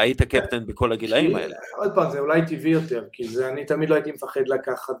 והיית קפטן בכל הגילאים האלה. עוד פעם, זה אולי טבעי יותר, כי אני תמיד לא הייתי מפחד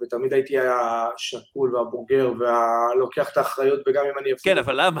לקחת, ותמיד הייתי השקול והבוגר, והלוקח את האחריות, וגם אם אני אפסיד. כן,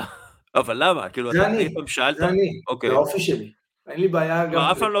 אבל למה? כאילו, אתה פעם שאלת? זה אני, זה האופי שלי. אין לי בעיה גם...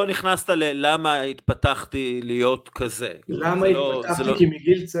 אף פעם לא נכנסת ללמה התפתחתי להיות כזה. למה התפתחתי? כי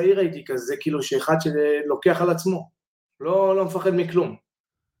מגיל צעיר הייתי כזה, כאילו שאחד שלוקח על עצמו. לא מפחד מכלום.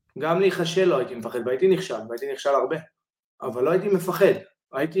 גם להיחשל לא הייתי מפחד, והייתי נכשל הרבה, אבל לא הייתי מפחד,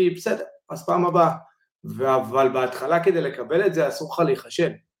 הייתי בסדר, אז פעם הבאה, אבל בהתחלה כדי לקבל את זה אסור לך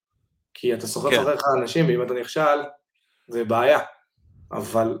להיחשל, כי אתה סוחף אחריך אנשים, ואם אתה נכשל, זה בעיה,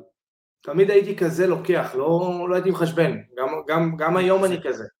 אבל תמיד הייתי כזה לוקח, לא הייתי מחשבן, גם היום אני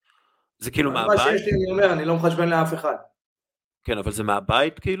כזה. זה כאילו מהבית? מה שיש לי אני אומר, אני לא מחשבן לאף אחד. כן, אבל זה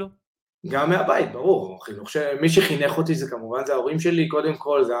מהבית כאילו? גם מהבית, ברור, מי שחינך אותי זה כמובן, זה ההורים שלי, קודם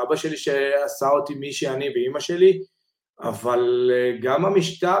כל, זה אבא שלי שעשה אותי מי שאני ואמא שלי, אבל גם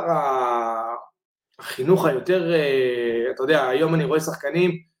המשטר, החינוך היותר, אתה יודע, היום אני רואה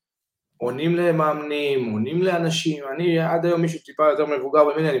שחקנים, עונים למאמנים, עונים לאנשים, אני עד היום מישהו טיפה יותר מבוגר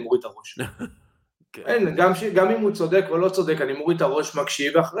ממני, אני מוריד את הראש. אין, גם אם הוא צודק או לא צודק, אני מוריד את הראש,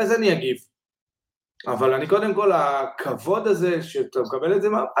 מקשיב, ואחרי זה אני אגיב. אבל אני קודם כל, הכבוד הזה, שאתה מקבל את זה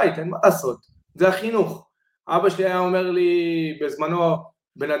מהבית, אין מה לעשות. זה החינוך. אבא שלי היה אומר לי, בזמנו,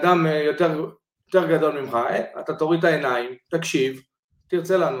 בן אדם יותר גדול ממך, אתה תוריד את העיניים, תקשיב,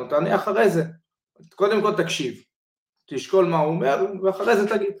 תרצה לנו, תענה אחרי זה. קודם כל תקשיב, תשקול מה הוא אומר, ואחרי זה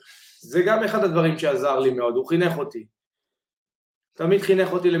תגיד. זה גם אחד הדברים שעזר לי מאוד, הוא חינך אותי. תמיד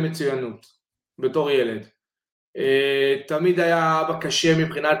חינך אותי למצוינות, בתור ילד. תמיד היה אבא קשה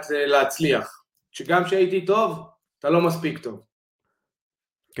מבחינת להצליח. שגם שהייתי טוב, אתה לא מספיק טוב.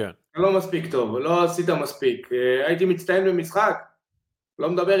 כן. אתה לא מספיק טוב, לא עשית מספיק. הייתי מצטיין במשחק, לא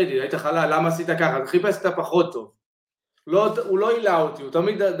מדבר איתי, היית חלל, למה עשית ככה? אתה חיפש את הפחות טוב. הוא לא הילה אותי, הוא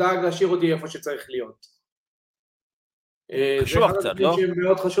תמיד דאג להשאיר אותי איפה שצריך להיות. קשוח קצת, לא? זה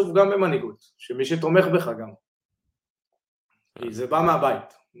מאוד חשוב גם במנהיגות, שמי שתומך בך גם. כי זה בא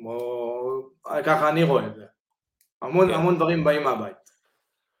מהבית, ככה אני רואה את זה. המון דברים באים מהבית.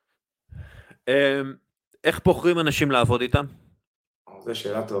 איך בוחרים אנשים לעבוד איתם? זו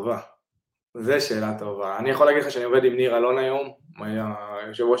שאלה טובה. אני יכול להגיד לך שאני עובד עם ניר אלון היום,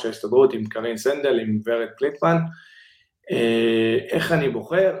 יושב ראש ההסתדרות, עם קרין סנדל, עם ורד קליטמן. איך אני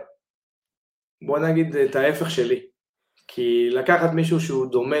בוחר? בוא נגיד את ההפך שלי. כי לקחת מישהו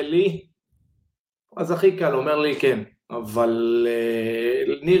שהוא דומה לי, אז הכי קל, אומר לי כן. אבל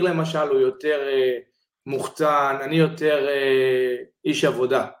ניר למשל הוא יותר מוחצן, אני יותר איש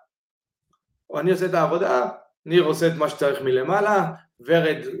עבודה. אני עושה את העבודה, ניר עושה את מה שצריך מלמעלה,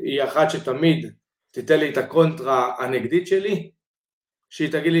 ורד היא אחת שתמיד תיתן לי את הקונטרה הנגדית שלי,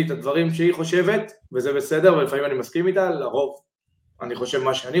 שהיא תגיד לי את הדברים שהיא חושבת, וזה בסדר, ולפעמים אני מסכים איתה, לרוב אני חושב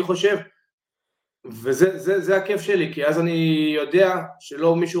מה שאני חושב, וזה הכיף שלי, כי אז אני יודע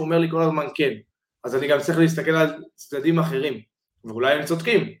שלא מישהו אומר לי כל הזמן כן, אז אני גם צריך להסתכל על צדדים אחרים, ואולי הם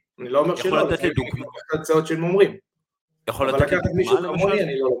צודקים, אני לא אומר שלא, יכול לתת לי דוגמה? הצעות שהם אומרים, אבל לקחת מישהו כמוני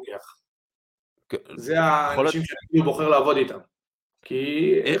אני לא לוקח. זה האנשים שאני בוחר לעבוד איתם.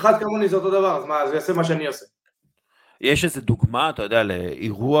 כי אחד כמוני זה אותו דבר, אז מה, זה יעשה מה שאני עושה. יש איזה דוגמה, אתה יודע,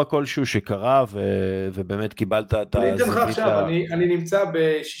 לאירוע כלשהו שקרה, ובאמת קיבלת את אני אתן לך עכשיו, אני נמצא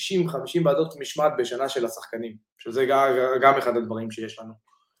ב-60-50 ועדות משמעת בשנה של השחקנים, שזה גם אחד הדברים שיש לנו.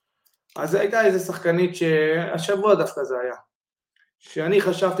 אז הייתה איזה שחקנית שהשבוע דווקא זה היה, שאני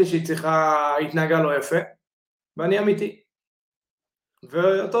חשבתי שהיא צריכה, התנהגה לא יפה, ואני אמיתי.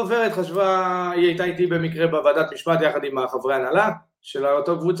 ואותו ורד חשבה, היא הייתה איתי במקרה בוועדת משפט יחד עם החברי הנהלה של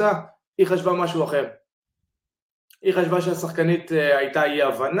אותו קבוצה, היא חשבה משהו אחר. היא חשבה שהשחקנית הייתה אי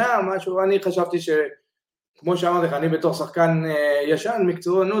הבנה, משהו, אני חשבתי כמו שאמרתי לך, אני בתור שחקן ישן,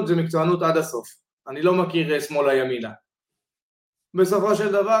 מקצוענות זה מקצוענות עד הסוף. אני לא מכיר שמאלה ימינה. בסופו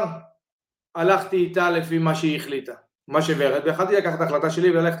של דבר, הלכתי איתה לפי מה שהיא החליטה, מה שורד, והחלטתי לקחת את ההחלטה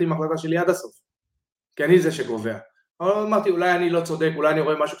שלי והלכתי עם ההחלטה שלי עד הסוף. כי אני זה שקובע. אבל אמרתי, אולי אני לא צודק, אולי אני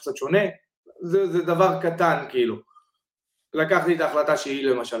רואה משהו קצת שונה, זה דבר קטן כאילו. לקחתי את ההחלטה שהיא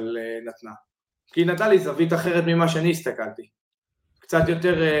למשל נתנה. כי היא נתנה לי זווית אחרת ממה שאני הסתכלתי. קצת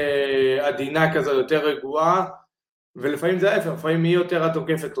יותר עדינה כזו, יותר רגועה, ולפעמים זה ההפך, לפעמים היא יותר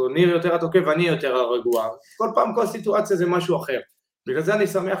התוקפת, או ניר יותר התוקף ואני יותר הרגועה. כל פעם, כל סיטואציה זה משהו אחר. בגלל זה אני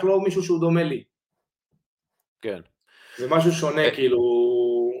שמח לא מישהו שהוא דומה לי. כן. זה משהו שונה, כאילו,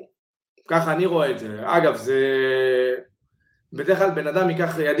 ככה אני רואה את זה. אגב, זה בדרך כלל בן אדם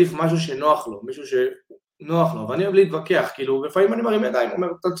יעדיף משהו שנוח לו, מישהו שנוח לו, ואני אוהב להתווכח, כאילו, לפעמים אני מרים ידיים, אומר,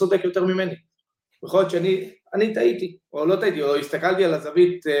 אתה צודק יותר ממני. יכול להיות שאני טעיתי, או לא טעיתי, או הסתכלתי על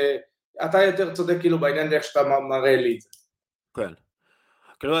הזווית, אתה יותר צודק כאילו בעניין איך שאתה מראה לי את זה. כן.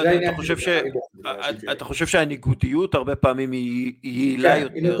 כאילו, אתה חושב שהניגודיות הרבה פעמים היא יעילה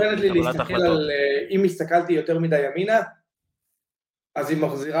יותר. היא נותנת לי להסתכל על, אם הסתכלתי יותר מדי ימינה, אז היא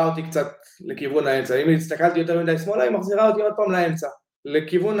מחזירה אותי קצת לכיוון האמצע. אם הסתכלתי יותר מדי שמאלה, היא מחזירה אותי עוד פעם לאמצע,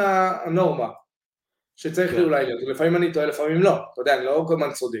 לכיוון הנורמה, שצריך לי אולי להיות. לפעמים אני טועה, לפעמים לא. אתה יודע, אני לא כל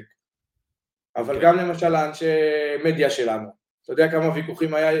הזמן צודק. אבל גם למשל האנשי מדיה שלנו, אתה יודע כמה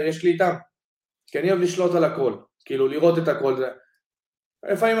ויכוחים יש לי איתם? כי אני אוהב לשלוט על הכל, כאילו לראות את הכל.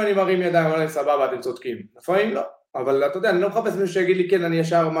 לפעמים אני מרים ידיים, אבל אני סבבה, אתם צודקים. לפעמים לא, אבל אתה יודע, אני לא מחפש מישהו שיגיד לי, כן, אני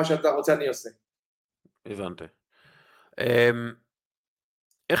ישר מה שאתה רוצה, אני עושה. הבנתי.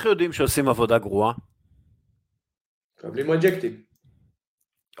 איך יודעים שעושים עבודה גרועה? קבלים ריג'קטים.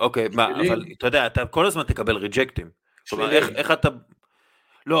 אוקיי, אבל אתה יודע, אתה כל הזמן תקבל ריג'קטים. כלומר, איך אתה...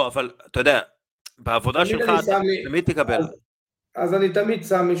 לא, אבל אתה יודע, בעבודה שלך אתה תמיד תקבל. אז אני תמיד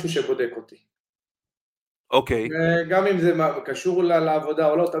שם מישהו שבודק אותי. אוקיי. גם אם זה קשור לעבודה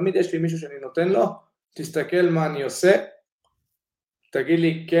או לא, תמיד יש לי מישהו שאני נותן לו, תסתכל מה אני עושה, תגיד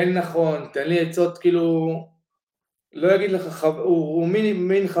לי כן נכון, תן לי עצות, כאילו, לא יגיד לך, הוא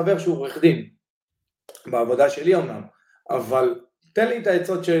מין חבר שהוא עורך דין, בעבודה שלי אומנם, אבל תן לי את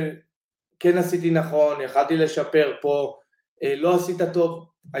העצות שכן עשיתי נכון, יכלתי לשפר פה, לא עשית טוב,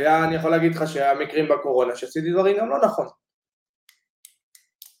 אני יכול להגיד לך שהיה מקרים בקורונה, שעשיתי דברים גם לא נכון.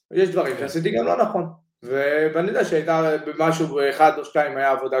 יש דברים שעשיתי גם לא נכון, ואני יודע שהייתה במשהו באחד או שתיים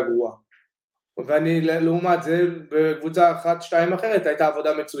היה עבודה גרועה. ואני לעומת זה, בקבוצה אחת, שתיים אחרת, הייתה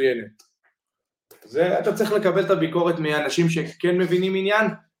עבודה מצוינת. זה, אתה צריך לקבל את הביקורת מאנשים שכן מבינים עניין,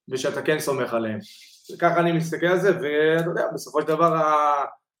 ושאתה כן סומך עליהם. וככה אני מסתכל על זה, ואתה יודע, בסופו של דבר,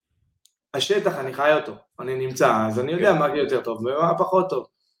 השטח, אני חי אותו, אני נמצא, אז אני יודע מה יותר טוב, ומה פחות טוב.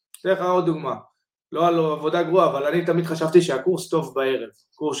 אתן לך עוד דוגמה, לא על עבודה גרועה, אבל אני תמיד חשבתי שהקורס טוב בערב,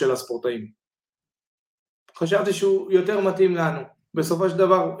 קורס של הספורטאים. חשבתי שהוא יותר מתאים לנו. בסופו של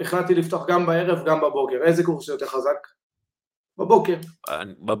דבר החלטתי לפתוח גם בערב, גם בבוקר. איזה קורס יותר חזק? בבוקר.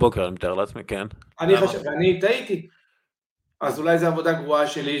 בבוקר, אני מתאר לעצמי, כן. אני טעיתי. אז אולי זו עבודה גרועה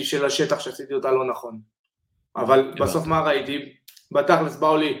שלי, של השטח שעשיתי אותה לא נכון. אבל בסוף מה ראיתי? בתכלס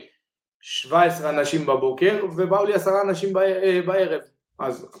באו לי 17 אנשים בבוקר, ובאו לי 10 אנשים בערב.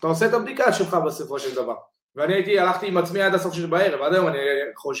 אז אתה עושה את הבדיקה שלך בסופו של דבר. ואני הלכתי עם עצמי עד הסוף של בערב, עד היום אני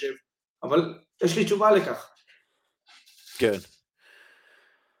חושב. אבל יש לי תשובה לכך. כן.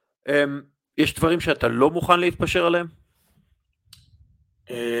 יש דברים שאתה לא מוכן להתפשר עליהם?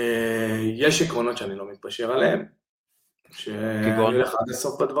 יש עקרונות שאני לא מתפשר עליהם, שאני הולך עד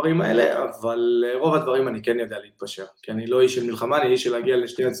הסוף בדברים האלה, אבל רוב הדברים אני כן יודע להתפשר, כי אני לא איש של מלחמה, אני איש של להגיע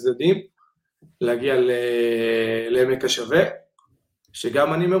לשתי הצדדים, להגיע לעמק השווה,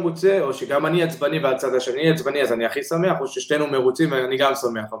 שגם אני מרוצה, או שגם אני עצבני והצד השני עצבני, אז אני הכי שמח, או ששתינו מרוצים ואני גם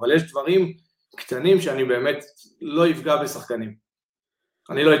שמח, אבל יש דברים קטנים שאני באמת לא יפגע בשחקנים.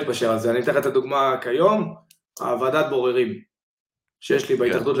 אני לא אתפשר על זה, אני אתן לך את הדוגמה כיום, העבודת בוררים, שיש לי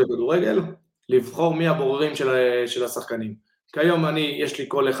בהתאחדות לכדורגל, לבחור מי הבוררים של השחקנים. כיום יש לי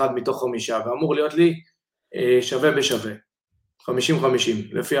כל אחד מתוך 5, ואמור להיות לי שווה בשווה, 50-50,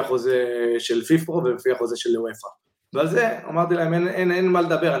 לפי החוזה של פיפרו ולפי החוזה של וופא. ועל זה אמרתי להם, אין מה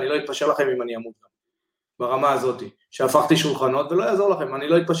לדבר, אני לא אתפשר לכם אם אני אמות. ברמה הזאת, שהפכתי שולחנות, ולא יעזור לכם, אני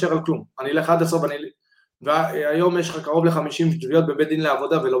לא אתפשר על כלום. אני אלך עד הסוף, והיום יש לך קרוב ל50 תביעות בבית דין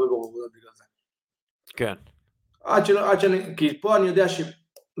לעבודה, ולא בבוררות בגלל זה. כן. כי פה אני יודע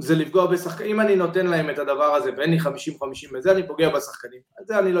שזה לפגוע בשחקנים, אם אני נותן להם את הדבר הזה, ואין לי 50-50 בזה, אני פוגע בשחקנים. על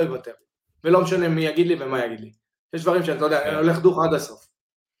זה אני לא אוותר. ולא משנה מי יגיד לי ומה יגיד לי. יש דברים שאתה יודע, אני הולך דוך עד הסוף.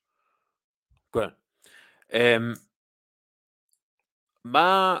 כן.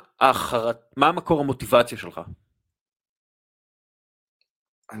 מה מקור המוטיבציה שלך?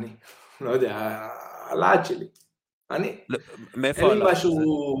 אני לא יודע, הלהט שלי. מאיפה אין לי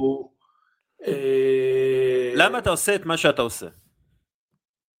משהו... למה אתה עושה את מה שאתה עושה?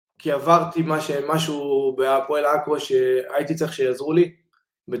 כי עברתי משהו בהפועל עכו שהייתי צריך שיעזרו לי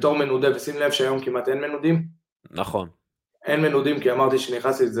בתור מנודה, ושים לב שהיום כמעט אין מנודים. נכון. אין מנודים, כי אמרתי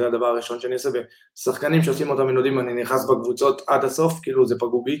שנכנסתי, זה הדבר הראשון שאני אעשה, ושחקנים שעושים אותם מנודים, אני נכנס בקבוצות עד הסוף, כאילו זה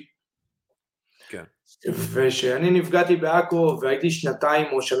פגעו בי. כן. ושאני נפגעתי בעכו, והייתי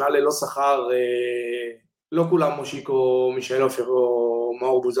 2 או שנה ללא שכר, לא כולם מושיקו, מישאלוף או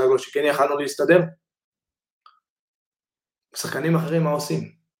מאור בוזגלו, שכן יכלנו להסתדר. שחקנים אחרים מה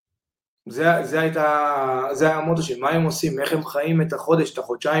עושים? זה היה המוטו שלי, מה הם עושים, איך הם חיים את החודש, את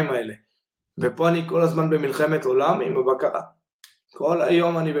החודשיים האלה. ופה אני כל הזמן במלחמת עולם עם הבקרה. כל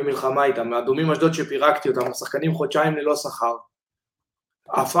היום אני במלחמה איתם, מהדומים אשדוד שפירקתי אותם, השחקנים חודשיים ללא שכר.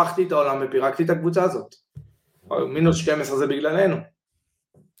 הפכתי את העולם ופירקתי את הקבוצה הזאת. מינוס 12 זה בגללנו.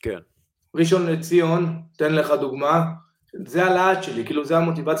 כן. ראשון לציון, תן לך דוגמה, זה הלהט שלי, כאילו זה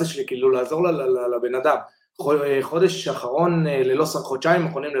המוטיבציה שלי, כאילו לעזור לבן אדם. חודש האחרון ללא שכר, חודשיים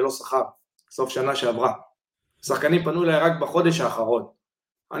אחרונים ללא שכר, סוף שנה שעברה. שחקנים פנו אליי רק בחודש האחרון.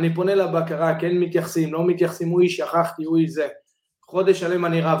 אני פונה לבקרה, כן מתייחסים, לא מתייחסים, הוא שכחתי, הוא זה. חודש שלם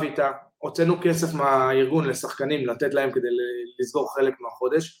אני רב איתה, הוצאנו כסף מהארגון לשחקנים, לתת להם כדי לסגור חלק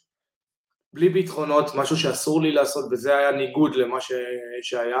מהחודש. בלי ביטחונות, משהו שאסור לי לעשות, וזה היה ניגוד למה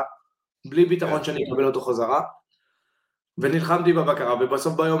שהיה. בלי ביטחון שאני אקבל אותו חזרה. ונלחמתי בבקרה,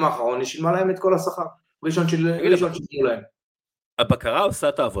 ובסוף ביום האחרון היא שילמה להם את כל השכר. ראשון שילמו להם. הבקרה עושה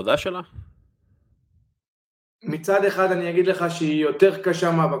את העבודה שלה? מצד אחד אני אגיד לך שהיא יותר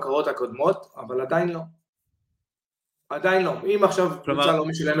קשה מהבקרות הקודמות, אבל עדיין לא. עדיין לא. אם עכשיו קבוצה לא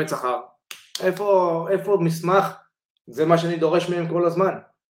משלמת שכר, איפה מסמך, זה מה שאני דורש מהם כל הזמן.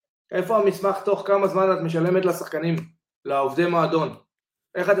 איפה המסמך תוך כמה זמן את משלמת לשחקנים, לעובדי מועדון?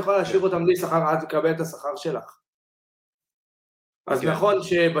 איך את יכולה להשאיר אותם בלי שכר, עד תקבל את השכר שלך? אז נכון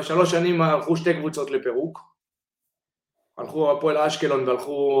שב3 שנים הלכו 2 קבוצות לפירוק, הלכו הפועל אשקלון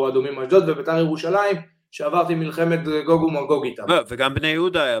והלכו אדומים אשדוד, ובית"ר ירושלים, שעברתי מלחמת גוג ומגוג איתם. וגם בני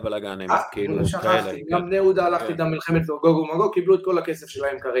יהודה היה בלגן, כאילו שכחתי, גם בני יהודה הלכתי איתם מלחמת גוג ומגוג, קיבלו את כל הכסף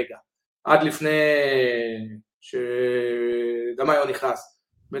שלהם כרגע, עד לפני שדמיון נכנס.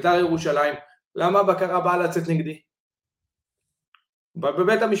 בית"ר ירושלים, למה בקרה באה לצאת נגדי?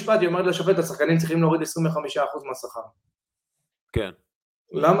 בבית המשפט היא אומרת לשופט, השחקנים צריכים להוריד 25% מהשכר. כן.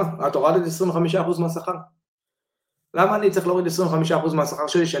 למה? את הורדת 25% מהשכר? למה אני צריך להוריד 25% מהשכר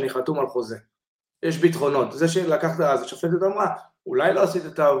שלי שאני חתום על חוזה? יש ביטחונות. זה שלקחת, אז השופטת אמרה, אולי לא עשית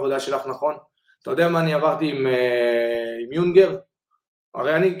את העבודה שלך נכון? אתה יודע מה אני עברתי עם יונגר?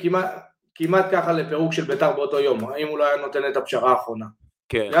 הרי אני כמעט ככה לפירוק של בית"ר באותו יום, האם הוא לא היה נותן את הפשרה האחרונה.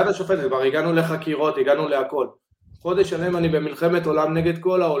 כן. ליד השופטת, כבר הגענו לחקירות, הגענו להכל. חודש שלם אני במלחמת עולם נגד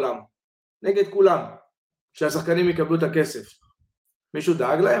כל העולם. נגד כולם. שהשחקנים יקבלו את הכסף. מישהו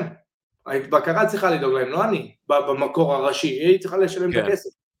דאג להם? הבקרה צריכה לדאוג להם, לא אני, במקור הראשי, היא צריכה לשלם את הכסף.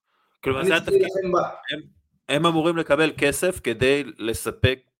 כלומר, זה התפקיד, הם אמורים לקבל כסף כדי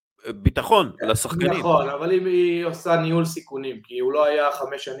לספק ביטחון לשחקנים. נכון, אבל אם היא עושה ניהול סיכונים, כי הוא לא היה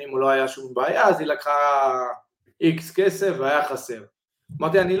 5 שנים, הוא לא היה שום בעיה, אז היא לקחה X כסף והיה חסר.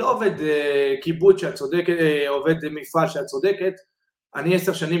 אמרתי, אני לא עובד קיבוץ שאת צודקת, עובד מפעל שאת צודקת, אני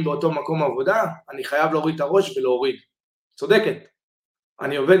 10 שנים באותו מקום עבודה, אני חייב להוריד את הראש ולהוריד. צודקת.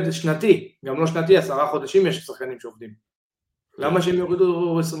 אני עובד שנתי, גם לא שנתי, 10 חודשים יש שחקנים שעובדים. למה שהם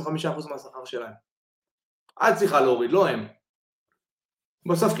יורידו 25% מהשכר שלהם? את צריכה להוריד, לא הם.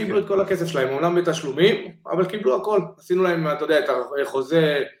 בסוף קיבלו את כל הכסף שלהם, אומנם בתשלומים, אבל קיבלו הכל. עשינו להם, אתה יודע, את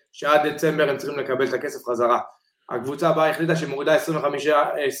החוזה שעד דצמבר הם צריכים לקבל את הכסף חזרה. הקבוצה הבאה החליטה שמורידה 25%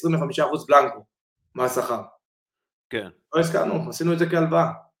 בלנקו מהשכר. כן. לא הסכמנו, עשינו את זה כהלוואה.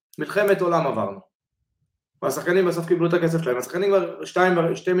 מלחמת עולם עברנו. והשחקנים בסוף קיבלו את הכסף שלהם. השחקנים כבר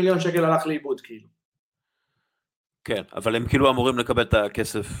 2 מיליון שקל הלך לאיבוד, כאילו. כן, אבל הם כאילו אמורים לקבל את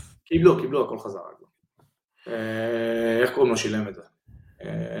הכסף. קיבלו, הכל חזרה. איך קוראים לו שילם את זה?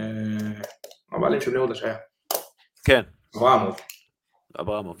 אבל הם שילמו עוד השעיה. כן.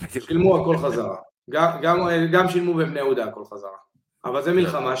 אברמוב. שילמו הכל חזרה. גם שילמו בבני יהודה הכל חזרה. אבל זה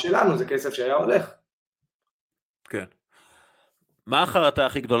מלחמה שלנו, זה כסף שהיה הולך. כן. מה החרטה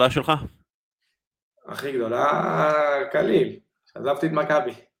הכי גדולה שלך? הכי גדולה, קליל. עזבתי את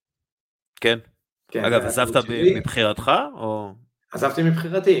מכבי. כן. אגב, עזבת מבחירתך או? עזבתי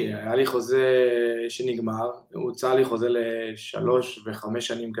מבחירתי, היה לי חוזה שנגמר, הוצא לי חוזה ל3 ו5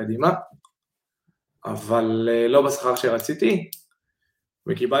 שנים קדימה, אבל לא בשכר שרציתי,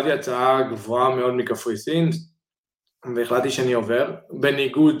 וקיבלתי הצעה גבוהה מאוד מקפריסין, והחלטתי שאני עובר,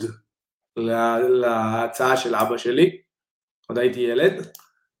 בניגוד להצעה של אבא שלי, עוד הייתי ילד,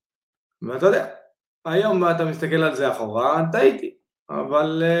 ואתה יודע, היום אתה מסתכל על זה אחורה, טעיתי,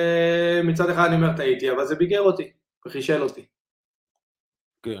 אבל מצד אחד אני אומר טעיתי, אבל זה ביגר אותי, וחישל אותי.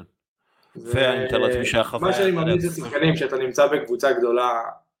 כן. ואני מתאר לעצמי שהחוויה... מה שאני ממליץ לשחקנים, שאתה נמצא בקבוצה גדולה,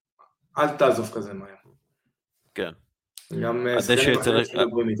 אל תעזוב כזה מהר. כן. גם שחקנים אחרים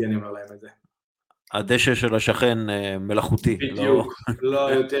שלדברים איתי, אני אומר להם את זה. הדשא של השכן מלאכותי. בדיוק,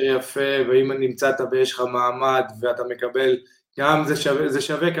 לא יותר יפה, ואם נמצאת ויש לך מעמד, ואתה מקבל, גם זה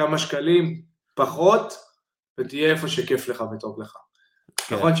שווה כמה שקלים, פחות, ותהיה איפה שכיף לך וטוב לך.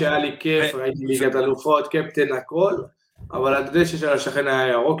 נכון שהיה לי כיף, ראיתי ליגת אלופות, קפטן, הכל, אבל הדשא של השכן היה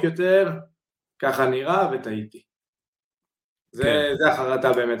ירוק יותר, ככה נראה, וטעיתי. זה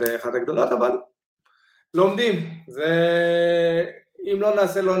החרטה באמת אחת הגדולות, אבל לומדים, אם לא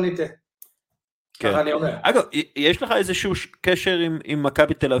נעשה לא ניתה. ככה אני אומר. אגב, יש לך איזשהו קשר עם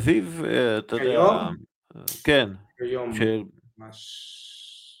מכבי תל אביב? כיום? כן. כיום,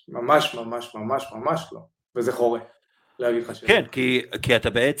 ממש לא, וזה חורה. כן, כי אתה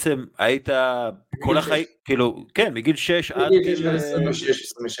בעצם היית כל החיים, כאילו, כן, מגיל 6 עד גיל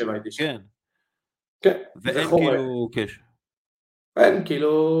 26-27 הייתי שם. כן, זה חורה. אין,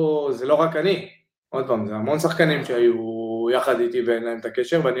 כאילו, זה לא רק אני, עוד פעם, זה המון שחקנים שהיו יחד איתי ואין להם את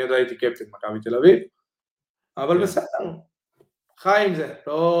הקשר, ואני עוד הייתי קפטן מכבי תל אביב, אבל בסדר, חי עם זה,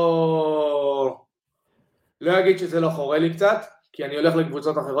 לא אגיד שזה לא חורה לי קצת, כי אני הולך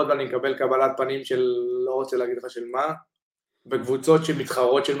לקבוצות אחרות ואני מקבל קבלת פנים של, לא רוצה להגיד לך של מה, בקבוצות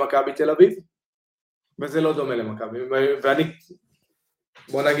שמתחרות של מכבי תל אביב, וזה לא דומה למכבי, ואני,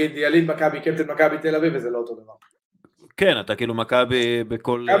 בוא נגיד, יליד מכבי, קפטן מכבי תל אביב, וזה לא אותו דבר. כן, אתה כאילו מכבי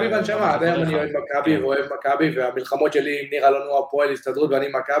בכל... מכבי בנשמה, עדיין אני אוהב מכבי ואוהב מכבי, והמלחמות שלי עם נראה לנו הפועל הסתדרות ואני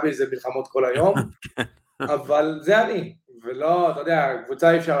מכבי, זה מלחמות כל היום, אבל זה אני, ולא, אתה יודע,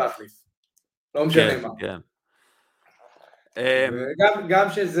 קבוצה אי אפשר להחליף, לא משנה מה. גם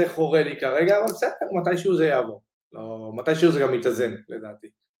שזה חורה לי כרגע, אבל בסדר, מתישהו זה יעבור, מתישהו זה גם מתאזן, לדעתי.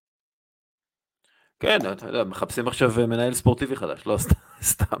 כן, אתה יודע, מחפשים עכשיו מנהל ספורטיבי חדש, לא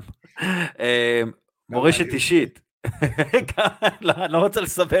סתם. מורשת אישית. אני לא רוצה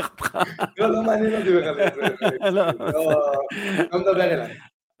לסבך אותך. לא מעניין אותי בכלל את זה. לא מדבר אליי.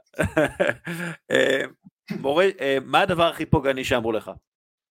 מה הדבר הכי פוגעני שאמרו לך?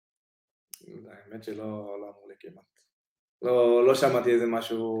 האמת שלא אמרו לי כמעט. לא שמעתי איזה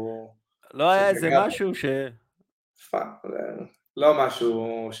משהו... לא היה איזה משהו ש... לא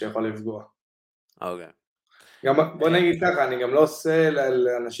משהו שיכול לפגוע. אוקיי. בוא נגיד ככה, אני גם לא עושה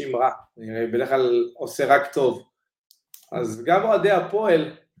לאנשים רע, אני בדרך כלל עושה רק טוב. אז גם אוהדי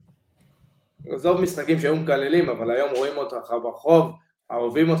הפועל, עזוב משחקים שהיו מקללים, אבל היום רואים אותך ברחוב,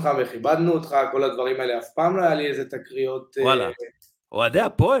 אוהבים אותך וכיבדנו אותך, כל הדברים האלה, אף פעם לא היה לי איזה תקריות... וואלה, אוהדי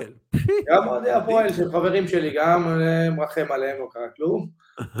הפועל? גם אוהדי הפועל של חברים שלי, גם מרחם עליהם, לא קרה כלום,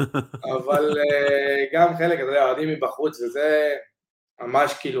 אבל גם חלק, אתה יודע, אוהדים מבחוץ, וזה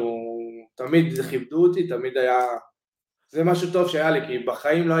ממש כאילו, תמיד כיבדו אותי, תמיד היה... זה משהו טוב שהיה לי, כי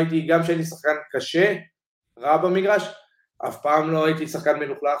בחיים לא הייתי, גם שהייתי שחקן קשה, רע במגרש, אף פעם לא הייתי שחקן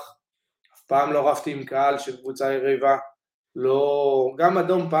מלוכלך, אף פעם לא רפתי עם קהל של קבוצה יריבה, לא, גם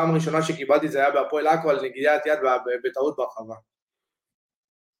אדום פעם ראשונה שקיבלתי זה היה בהפועל עכו על נגיעת יד בטעות ברחבה.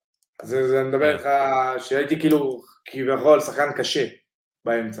 אז אני מדבר איתך שהייתי כאילו כביכול שחקן קשה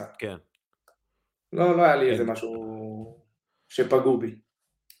באמצע. כן. לא היה לי איזה משהו שפגעו בי.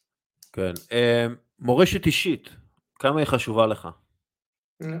 כן. מורשת אישית, כמה היא חשובה לך?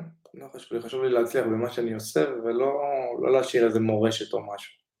 לא חשוב לי, חשוב לי להצליח במה שאני עושה ולא להשאיר איזה מורשת או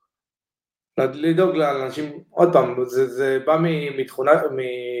משהו. לדאוג לאנשים, עוד פעם, זה בא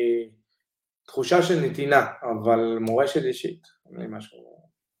מתחושה של נתינה, אבל מורשת אישית,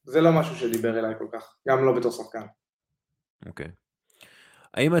 זה לא משהו שדיבר אליי כל כך, גם לא בתור שחקן. אוקיי.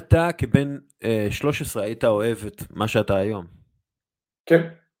 האם אתה כבן 13 היית אוהב את מה שאתה היום? כן,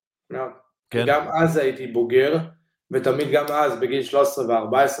 מאוד. גם אז הייתי בוגר, ותמיד גם אז בגיל 13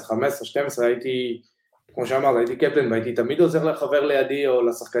 ו-14, 15, 12 הייתי, כמו שאמרת, הייתי קפטן, והייתי תמיד עוזר לחבר לידי או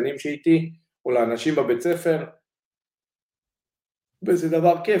לשחקנים שאיתי, או לאנשים בבית ספר, וזה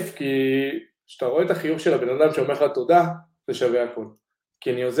דבר כיף, כי כשאתה רואה את החיוך של הבן אדם שאומר לך תודה, זה שווה הכל.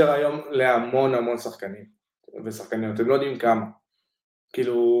 כי אני עוזר היום להמון שחקנים ושחקניות, אתם לא יודעים כמה.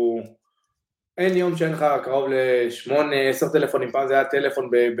 כאילו, אין יום שאין לך קרוב ל8-10 טלפונים, פעם זה היה טלפון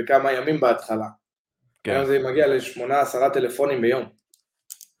בכמה ימים בהתחלה. כן. היום זה מגיע ל8-10 טלפונים ביום.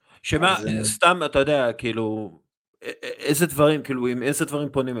 שמה, סתם אתה יודע, כאילו, איזה דברים, כאילו, עם איזה דברים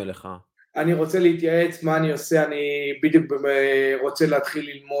פונים אליך? אני רוצה להתייעץ, מה אני עושה, אני בדיוק רוצה להתחיל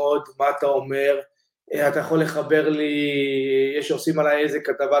ללמוד, מה אתה אומר, אתה יכול לחבר לי, יש שעושים עליי איזה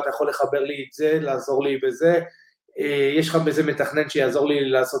כתבה, אתה יכול לחבר לי את זה, לעזור לי בזה, יש לך בזה מתכנן שיעזור לי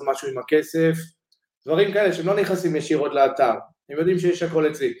לעשות משהו עם הכסף, דברים כאלה שהם לא נכנסים ישירות לאתר, הם יודעים שיש הכל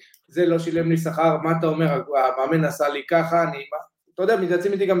אצלי, זה לא שילם לי שכר, מה אתה אומר, המאמן עשה לי ככה, אתה יודע,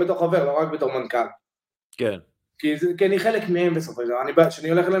 מתייעצים איתי גם בתור חבר, לא רק בתור מנכ"ל. כן. כי אני חלק מהם בסופו של דבר, כשאני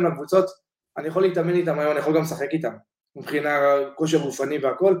הולך אליהם לקבוצות, אני יכול להתאמן איתם היום, אני יכול גם לשחק איתם, מבחינה כושר גופני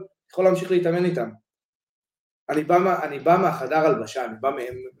והכל, יכול להמשיך להתאמן איתם. אני בא מהחדר הלבשה, אני בא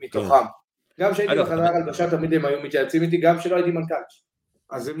מתוכם. גם כשהייתי בחדר הלבשה, תמיד הם היו מתייעצים איתי, גם שלא הייתי מנכ"ל.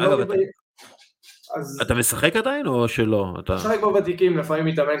 אז הם לא... אתה משחק עדיין או שלא? משחק בוותיקים, לפעמים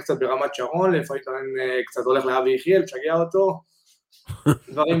מתאמן קצת ברמת שרון, לפעמים מתאמן קצת הולך לאבי יחיאל, משגע אותו,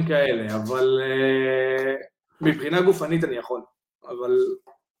 דברים כאלה, אבל מבחינה גופנית אני יכול, אבל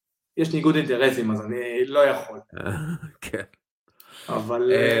יש ניגוד אינטרסים, אז אני לא יכול. כן.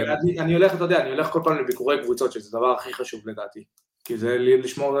 אבל אני הולך, אתה יודע, אני הולך כל פעם לביקורי קבוצות, שזה הדבר הכי חשוב לדעתי, כי זה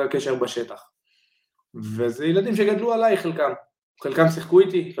לשמור קשר בשטח. וזה ילדים שגדלו עליי חלקם שיחקו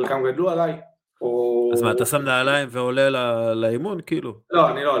איתי, חלקם גדלו עליי. אז מה, אתה שם נעליים ועולה לאימון, כאילו? לא,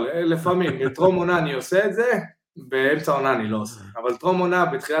 אני לא, לפעמים, בטרום עונה אני עושה את זה, באמצע עונה אני לא עושה, אבל טרום עונה,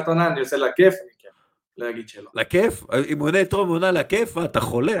 בתחילת עונה אני עושה לכיף, לא אגיד שלא. לכיף? אימוני טרום עונה לכיף? אתה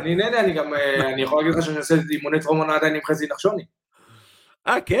חולה? אני נהנה, אני יכול להגיד לך שאני עושה אימוני טרום עונה עדיין עם חזי נחשוני.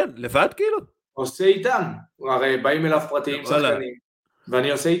 כן, לבד כאילו? עושה איתם, הרי באים אליו פרטיים שחקנים,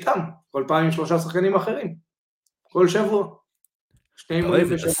 ואני עושה איתם, כל פעם עם 3 שחקנים אחרים, כל שבוע. אתה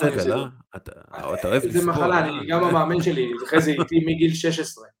אוהב את הסבל, אתה אוהב לסבול. זה מחלה, גם המאמן שלי, חזי איתי מגיל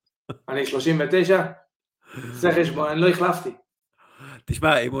 16, אני 39, זה חשבון, אני לא החלפתי.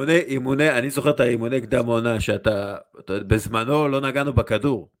 תשמע, אימוני, אני זוכר את האימוני קדם עונה, שאתה, בזמנו לא נגענו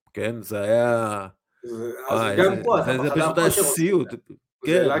בכדור, כן? זה היה... אז גם פה, אתה זה פשוט היה סיוט,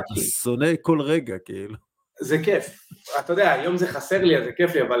 כן, שונא כל רגע, כאילו. זה כיף, אתה יודע, היום זה חסר לי, זה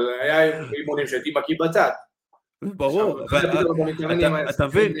כיף לי, אבל היה אימונים שהייתי מקיא בצד. ברור, אתה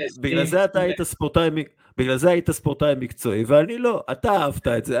מבין, בגלל זה היית ספורטאי מקצועי, ואני לא, אתה אהבת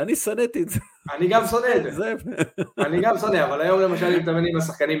את זה, אני שנאתי את זה. אני גם שונא את זה. אני גם שונא, אבל היום למשל אם מתאמן עם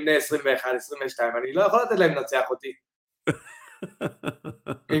השחקנים בני 21, 22, אני לא יכול לתת להם לנצח אותי.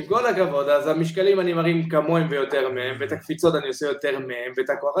 עם כל הכבוד, אז המשקלים אני מרים כמוהם ויותר מהם, ואת הקפיצות אני עושה יותר מהם, ואת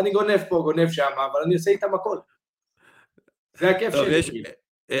הכוח אני גונב פה, גונב שם, אבל אני עושה איתם הכל. זה הכיף שלי.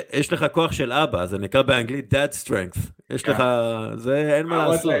 יש לך כוח של אבא, זה נקרא באנגלית dad strength. יש לך, זה אין מה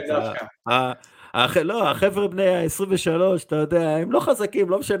לעשות. לא, החבר'ה בני ה-23, אתה יודע, הם לא חזקים,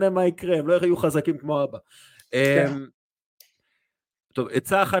 לא משנה מה יקרה, הם לא יהיו חזקים כמו אבא. טוב,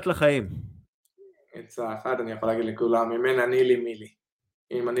 עצה אחת לחיים. עצה אחת, אני יכול להגיד לכולם, ממין אני לי מי לי.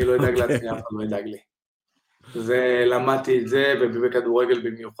 אם אני לא אדאג לעצמי, אף אחד לא אדאג לי. למדתי את זה, ובכדורגל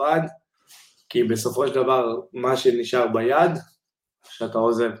במיוחד, כי בסופו של דבר, מה שנשאר ביד, שאתה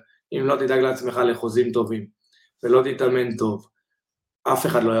עוזב, אם לא תדאג לעצמך לחוזים טובים, ולא תתאמן טוב, אף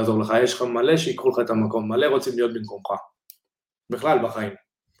אחד לא יעזור לך, יש לך מלא שיקחו לך את המקום, מלא רוצים להיות במקומך, בכלל בחיים.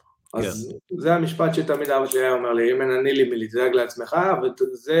 אז זה המשפט שתמיד אבא שלי היה אומר לי, אם אין אני לי מי תדאג לעצמך,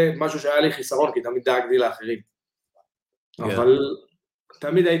 וזה משהו שהיה לי חיסרון, כי תמיד דאגתי לאחרים. אבל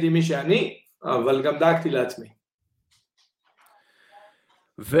תמיד הייתי מי שאני, אבל גם דאגתי לעצמי.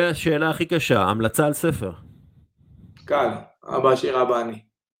 והשאלה הכי קשה, המלצה על ספר. קל, אבא עשיר, אבא אני.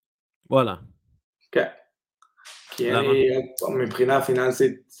 וואלה. כן. כי אני, מבחינה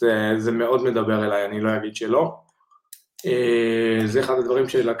פיננסית, זה מאוד מדבר אליי, אני לא אגיד שלא. זה אחד הדברים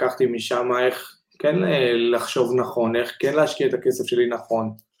שלקחתי משם, איך כן לחשוב נכון, איך כן להשקיע את הכסף שלי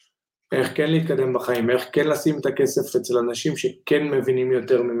נכון, איך כן להתקדם בחיים, איך כן לשים את הכסף אצל אנשים שכן מבינים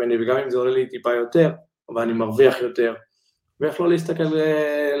יותר ממני, וגם אם זה עולה לי טיפה יותר, אבל אני מרוויח יותר, ואיך לא להסתכל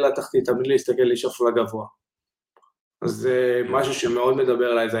לתחתית, תמיד להסתכל לשאוף לגבוה. אז זה משהו שמאוד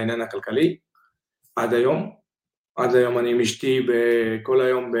מדבר אליי, זה העניין הכלכלי, עד היום אני עם אשתי כל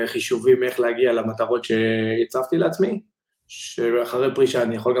היום בחישובים איך להגיע למטרות שהצבתי לעצמי, שאחרי פרישה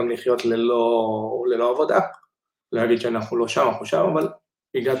אני יכול גם לחיות ללא עבודה, להגיד שאנחנו לא שם, אנחנו שם, אבל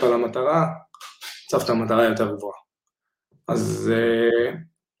הגעת למטרה, הצבת מטרה יותר גבוהה. אז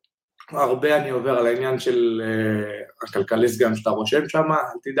הרבה אני עובר על העניין של הכלכליסט גם שאתה רושם שם,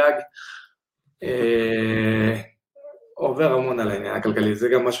 אל תדאג, עובר המון על העניין הכלכלי, זה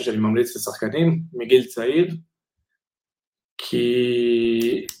גם משהו שאני ממליץ לשחקנים מגיל צעיר,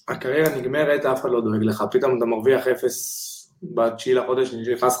 כי הקריירה נגמרת, אף אחד לא דואג לך, פתאום אתה מרוויח 0, ב9 לחודש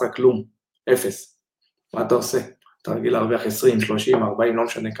נכנס לך כלום, 0. מה אתה עושה? אתה רגיל להרוויח 20, 30, 40, לא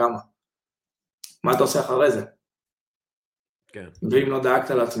משנה כמה. מה אתה עושה אחרי זה? כן. ואם לא דאגת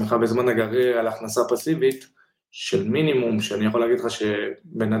לעצמך בזמן הגריר על הכנסה פסיבית, של מינימום, שאני יכול להגיד לך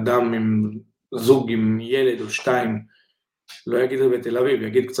שבן אדם עם זוג עם ילד או 2, לא יגיד את זה בתל אביב,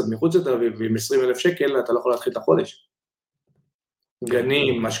 יגיד קצת מחוץ לתל אביב, ועם 20,000 שקל אתה לא יכול להתחיל את החודש.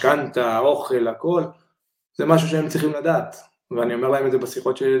 גנים, משכנתה, אוכל, הכל, זה משהו שהם צריכים לדעת, ואני אומר להם את זה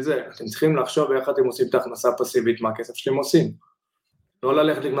בשיחות שלי את זה, אתם צריכים לחשוב איך אתם עושים את ההכנסה הפסיבית, מה הכסף שאתם עושים. לא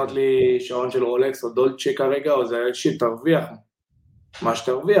ללכת לקנות לי שעון של רולקס או דולצ'ה כרגע, או זה שיט, תרוויח, מה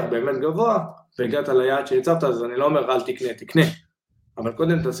שתרוויח באמת גבוה, והגעת ליעד שהצבת, אז אני לא אומר אל תקנה, תקנה, אבל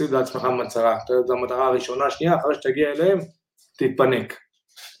קודם תשים לעצמך מטרה, זו המטרה הראשונה, שנייה, אחרי שתגיע אליהם, תתפנק.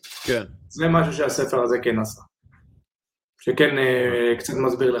 כן. זה משהו שהספר הזה כן עשה. שכן קצת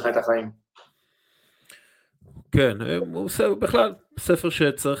מסביר לך את החיים. כן, הוא בכלל ספר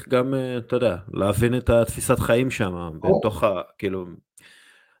שצריך גם, אתה יודע, להבין את התפיסת חיים שם, בתוך כאילו...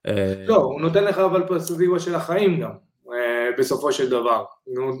 לא, הוא נותן לך אבל פרספקטיבה של החיים גם, בסופו של דבר.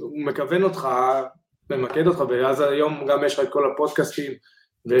 הוא מכוון אותך, ממקד אותך, ואז היום גם יש לך את כל הפודקאסטים,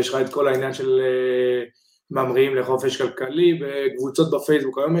 ויש לך את כל העניין של ממריאים לחופש כלכלי, וקבוצות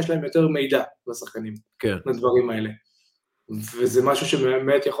בפייסבוק, היום יש להם יותר מידע לשחקנים, כן. לדברים האלה. וזה משהו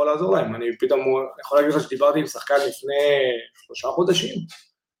שבאמת יכול לעזור להם. אני פתאום יכול להגיד לך שדיברתי עם שחקן לפני 3 חודשים,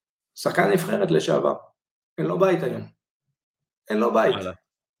 שחקן נבחרת לשעבר, אין לו בית היום, אין לו בית,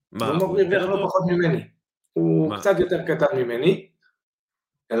 הוא מרוויח לא פחות ממני, הוא קצת יותר קטן ממני,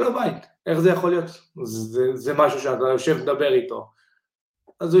 אין לו בית, איך זה יכול להיות? זה משהו שאתה יושב לדבר איתו,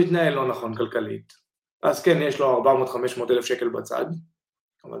 אז הוא יתנהל לא נכון כלכלית, אז כן, יש לו 400-500 אלף שקל בצד,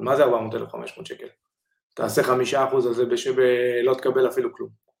 אבל מה זה 400-500 שקל? תעשה 5% על זה לא תקבל אפילו כלום.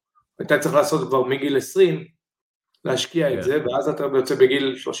 אתה צריך לעשות כבר מגיל 20, להשקיע את זה, ואז אתה יוצא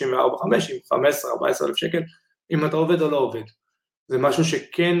בגיל 34-5, עם 15-14 אלף שקל, אם אתה עובד או לא עובד. זה משהו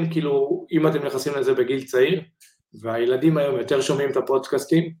שכן, כאילו, אם אתם נכנסים לזה בגיל צעיר, והילדים היום יותר שומעים את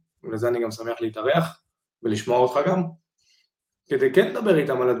הפודקאסטים, ולזה אני גם שמח להתארח, ולשמוע אותך גם, כדי כן לדבר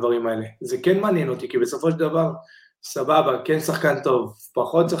איתם על הדברים האלה. זה כן מעניין אותי, כי בסופו של דבר, סבבה, כן שחקן טוב,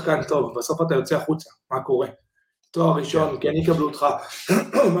 פחות שחקן טוב, בסוף אתה יוצא החוצה, מה קורה? תואר ראשון, כן יקבלו אותך,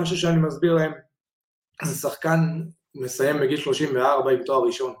 משהו שאני מסביר להם, זה שחקן מסיים בגיל 34 עם תואר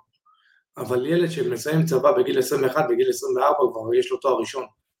ראשון, אבל ילד שמסיים צבא בגיל 21, בגיל 24, כבר יש לו תואר ראשון,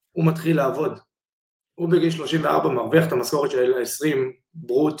 הוא מתחיל לעבוד, הוא בגיל 34 מרוויח את המשכורת של 20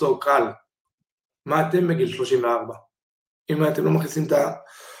 ברוטו קל, מה אתם בגיל 34? אם אתם לא מכניסים את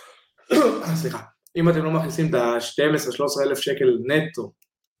סליחה, אם אתם לא מכניסים את ה-12-13 אלף שקל נטו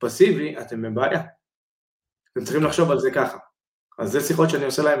פסיבי, אתם בבעיה. אתם צריכים לחשוב על זה ככה. אז זה שיחות שאני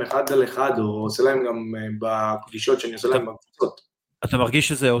עושה להם אחד על אחד, או עושה להם גם בפגישות שאני עושה להם בקבוצות. אתה מרגיש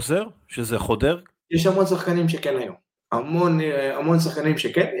שזה עוזר? שזה חודר? יש המון שחקנים שכן היום. המון שחקנים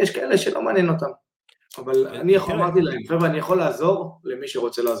שכן, יש כאלה שלא מעניין אותם. אבל אני אמרתי להם, חבר'ה, אני יכול לעזור למי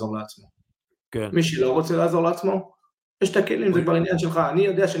שרוצה לעזור לעצמו. מי שלא רוצה לעזור לעצמו, יש את הכלים, זה כבר עניין שלך. אני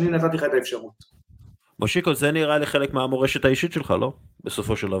יודע שאני נתתי לך את האפשרות. מושיקו, זה נראה לי חלק מהמורשת האישית שלך, לא?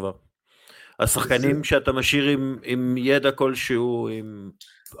 בסופו של דבר. השחקנים שאתה משאיר עם ידע כלשהו, עם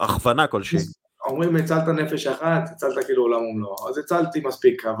הכוונה כלשהי. אומרים, הצלת נפש אחת, הצלת כאילו עולם ומלואו. אז הצלתי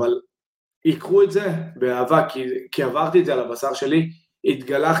מספיק, אבל יקחו את זה באהבה, כי עברתי את זה על הבשר שלי,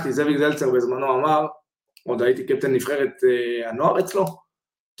 התגלחתי, זאביק זלצר בזמנו אמר, עוד הייתי קפטן נבחרת הנוער אצלו,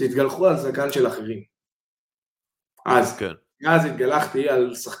 תתגלחו על זקן של אחרים. אז התגלחתי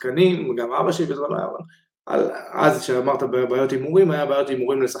על שחקנים, גם אבא שלי בזמנו היה, אז שאמרת בעיות הימורים, היה בעיות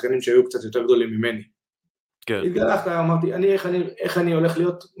הימורים לשחקנים שהיו קצת יותר גדולים ממני. התגלחת, אמרתי, איך אני הולך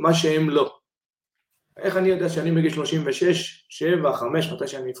להיות מה שהם לא. איך אני יודע שאני בגיל 36, 7, 5, מתי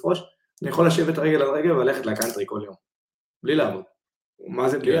שאני אפרוש, אני יכול לשבת רגל על רגל וללכת לקאנטרי כל יום. בלי לעבוד. מה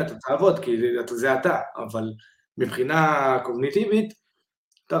זה בלי? אתה תעבוד, כי זה אתה, אבל מבחינה קוגניטיבית,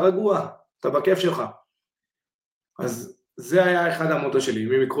 אתה רגוע, אתה בכיף שלך. אז זה היה אחד המוטו שלי,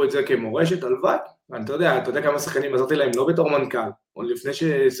 אם הם יקחו את זה כמורשת, הלוואי, אתה יודע כמה שחקנים עזרתי להם לא בתור מנכ"ל, או לפני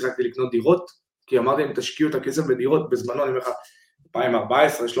ששיחקתי לקנות דירות, כי אמרתי להם תשקיעו את הכסף בדירות, בזמנו אני אומר לך,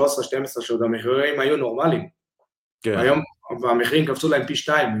 2014, 13, 12, שעוד המחירים היו נורמליים, היום המחירים קפצו להם פי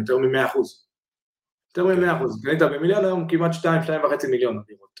 2, יותר מ-100%, יותר מ-100%, קנית במיליון, היום כמעט 2.5 מיליון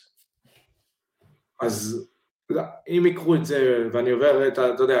הדירות, אז אם יקחו את זה, ואני עובר, אתה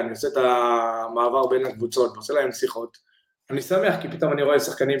יודע, אני עושה את המעבר בין הקבוצות, ועושה להם שיחות, אני שמח, כי פתאום אני רואה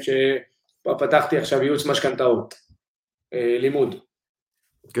שחקנים שפתחתי עכשיו ייעוץ משכנתאות, לימוד,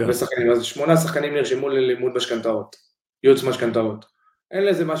 ושחקנים, אז 8 שחקנים נרשמו ללימוד משכנתאות, ייעוץ משכנתאות, אין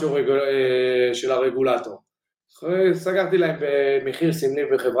לזה משהו של הרגולטור, סגרתי להם במחיר סמלי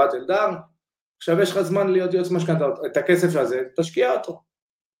בחברת אלדר, עכשיו יש לך זמן להיות ייעוץ משכנתאות, את הכסף הזה, תשקיע אותו,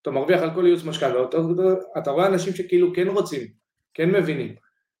 אתה מרוויח על כל ייעוץ משכנתאות, אתה רואה אנשים שכאילו כן רוצים, כן מבינים,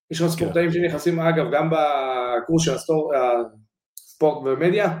 יש לך ספורטאים שנכנסים, אגב, גם בקורס של הספורט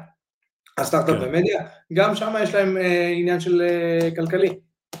במדיה, הסטארט-אפ במדיה, גם שם יש להם עניין של כלכלי,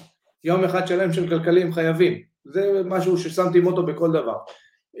 יום אחד שלהם של כלכלי הם חייבים, זה משהו ששמתי מוטו בכל דבר,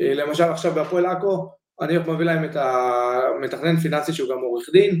 למשל עכשיו בהפועל עכו, אני מביא להם את המתכנן פיננסי שהוא גם עורך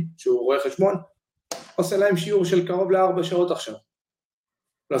דין, שהוא רואה חשבון, עושה להם שיעור של קרוב ל4 שעות עכשיו,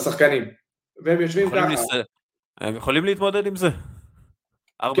 לשחקנים, והם יושבים ככה. הם יכולים להתמודד עם זה.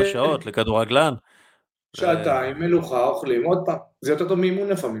 4 שעות לכדורגלן. שעתיים, מנוחה, אוכלים, עוד פעם. זה יותר טוב מאימון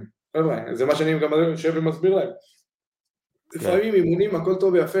לפעמים. זה מה שאני גם יושב ומסביר להם. לפעמים אימונים הכל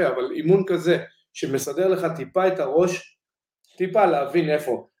טוב ויפה, אבל אימון כזה, שמסדר לך טיפה את הראש, טיפה להבין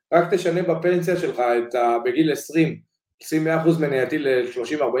איפה. רק תשנה בפנסיה שלך בגיל 20, שים 100% מנייתי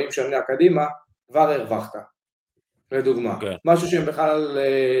ל-30-40 שנה קדימה, כבר הרווחת. לדוגמה. משהו שהם בכלל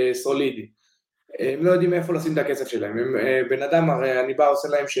סולידי. הם לא יודעים איפה לשים את הכסף שלהם. בן אדם, הרי אני בא עושה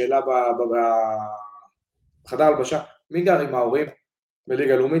להם שאלה בחדר הלבשה, מי גר עם ההורים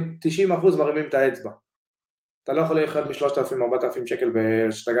בליגה לאומית? 90% מרימים את האצבע. אתה לא יכול לאחד מ-3,000-4,000 שקל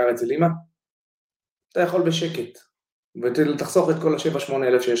שאתה גר אצל אמא? אתה יכול בשקט. ותחסוך את כל ה-7-8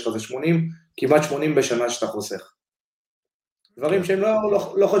 אלף שיש לך, זה 80, כמעט 80 בשנה שאתה חוסך. דברים שהם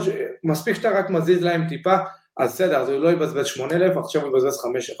לא חושבים, מספיק שאתה רק מזיז להם טיפה, אז בסדר, אז הוא לא יבזבז 8,000, עכשיו הוא יבזבז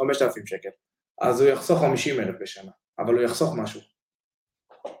 5,000 שקל. אז הוא יחסוך 50,000 בשנה, אבל הוא יחסוך משהו.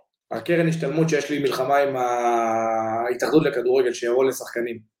 הקרן השתלמות שיש לי מלחמה עם ההתאחדות לכדורגל שיראו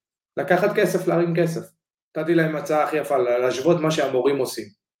לשחקנים. לקחת כסף, להרים כסף. נתתי להם הצעה הכי יפה, להשוות מה שהמורים עושים.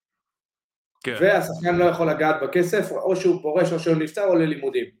 כן. והשחקן לא יכול לגעת בכסף, או שהוא פורש, או שהוא נפטר, או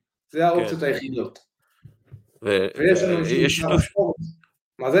ללימודים. זה האופציות היחידות. ויש לנו שיתוף.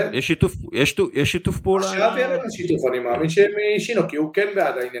 מה זה? יש שיתוף פעולה? עכשיו יהיה לנו שיתוף, אני מאמין שהם שינו, כי הוא כן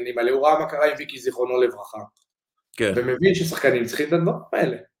בעד העניינים האלה, הוא ראה מה קרה עם ויקי זיכרונו לברכה. כן. ומבין ששחקנים צריכים את הדברים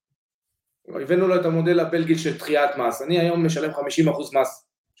האלה. הבאנו לו את המודל הבלגי של דחיית מס, אני היום משלם 50% מס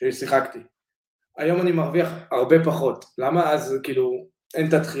ששיחקתי. היום אני מרוויח הרבה פחות. למה? אז כאילו אין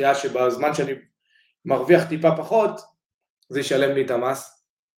את הדחייה שבזמן שאני מרוויח טיפה פחות, זה ישלם לי את המס.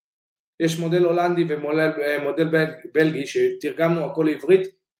 יש מודל הולנדי ומודל בלגי שתרגמנו הכל לעברית,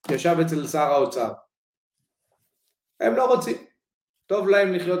 ישב אצל שר האוצר. הם לא רוצים. טוב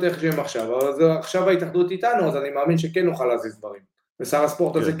להם לחיות איך שהם עכשיו, אבל עכשיו ההתאחדות איתנו, אז אני מאמין שכן נוכל להזיז דברים. ושר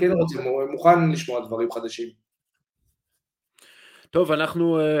הספורט הזה כן רוצים, הוא מוכן לשמוע דברים חדשים. טוב,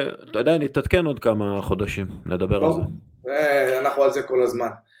 אנחנו, אתה יודע, נתעדכן עוד כמה חודשים, נדבר על זה. אנחנו על זה כל הזמן.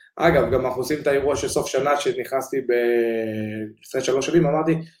 אגב, גם אנחנו עושים את האירוע של סוף שנה, שנכנסתי לפני 3 שנים,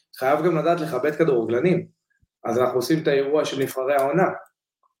 אמרתי, חייב גם לדעת לכבד כדורגלנים. אז אנחנו עושים את האירוע של נבחרי העונה,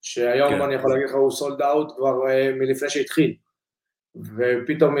 שהיום אני יכול להגיד לך, הוא סולד אאוט כבר מלפני שהתחיל.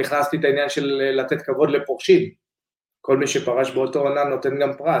 ופתאום הכנסתי את העניין של לתת כבוד לפורשים. כל מי שפרש באותו עונה נותן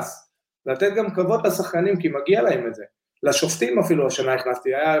גם פרס. לתת גם כבוד לשחקנים, כי מגיע להם את זה. לשופטים אפילו השנה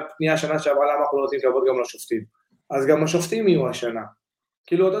הכנסתי, היה פנייה השנה שעברה למה אנחנו לא נותנים כבוד גם לשופטים. אז גם השופטים יהיו השנה.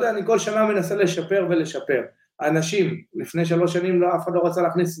 כאילו, אתה יודע, אני כל שנה מנסה לשפר ולשפר. האנשים, לפני 3 שנים, אף אחד לא רצה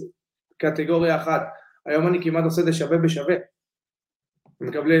להכניס קטגוריה אחת. היום אני כמעט עושה זה שווה בשווה.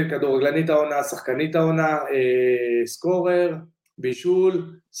 מקבלים כדורגלנית העונה, שחקנית העונה, סקורר,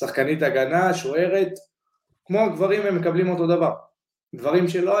 בישול, שחקנית הגנה, שוערת. כמו הגברים הם מקבלים אותו דבר. דברים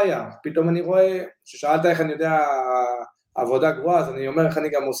שלא היה. פתאום אני רואה, ששאלת איך אני יודע עבודה גרועה, אז אני אומר איך אני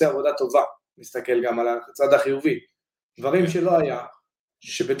גם עושה עבודה טובה. מסתכל גם על הצד החיובי. דברים שלא היה.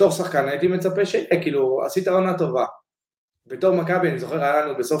 שבתור שחקן הייתי מצפה כאילו, עשית עונה טובה. בתור מכבי, אני זוכר, היה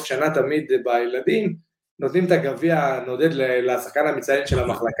לנו בסוף שנה תמיד בילדים, נותנים את הגביע נודד לשחקן המצטיין של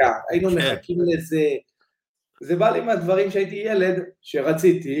המחלקה. היינו מחכים לזה. זה בא לי מהדברים שהייתי ילד,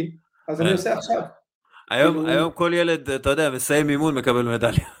 שרציתי, אז אני עושה עכשיו. היום כל ילד, אתה יודע, מסיים אימון מקבל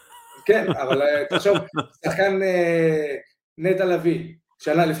מדליה. כן, אבל תחשוב, שחקן נטע לביא,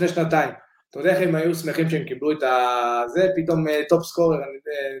 לפני 2 שנים, אתה יודע איך הם היו שמחים שהם קיבלו את זה, פתאום טופ סקורר,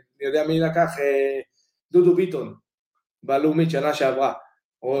 אני יודע מי לקח, דודו ביטון, בלאומית שנה שעברה,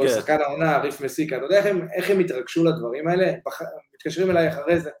 או שחקן העונה, ריף מסיקה, אתה יודע איך הם התרגשו לדברים האלה, מתקשרים אליי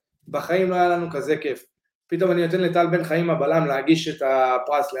אחרי זה, בחיים לא היה לנו כזה כיף, פתאום אני נותן לטל בן חיים הבלם להגיש את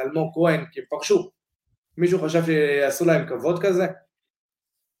הפרס לאלמוג כהן, כי הם פרשו, מישהו חשב שיעשו להם כבוד כזה,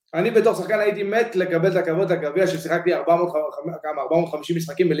 אני בתור שחקן הייתי מת לקבל את הכבוד הגביע ששיחקתי 450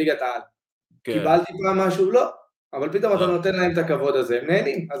 משחקים בליגת העל. קיבלתי פעם משהו? לא. אבל פתאום אתה נותן להם את הכבוד הזה, הם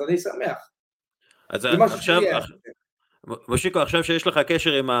נהנים, אז אני שמח. אז עכשיו, מושיקו, עכשיו שיש לך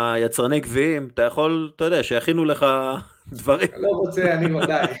קשר עם היצרני גביעים, אתה יכול, אתה יודע, שיכינו לך דברים. לא רוצה, אני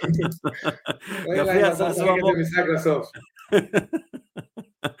ודאי. גביע סעסוע עמוק. זה משחק לסוף.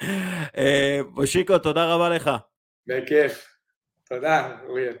 מושיקו, תודה רבה לך. בכיף. תודה,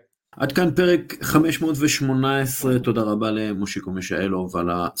 אוריאל. עד כאן פרק 518, תודה רבה למושיקו מישאלוף על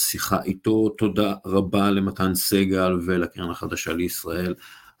השיחה איתו, תודה רבה למתן סגל ולקרן החדשה לישראל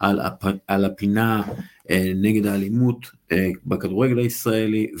על הפינה נגד האלימות בכדורגל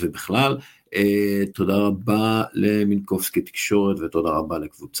הישראלי ובכלל, תודה רבה למינקובסקי תקשורת ותודה רבה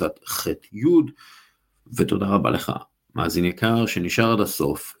לקבוצת ח'-י' ותודה רבה לך מאזין יקר שנשאר עד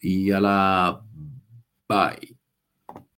הסוף, יאללה ביי.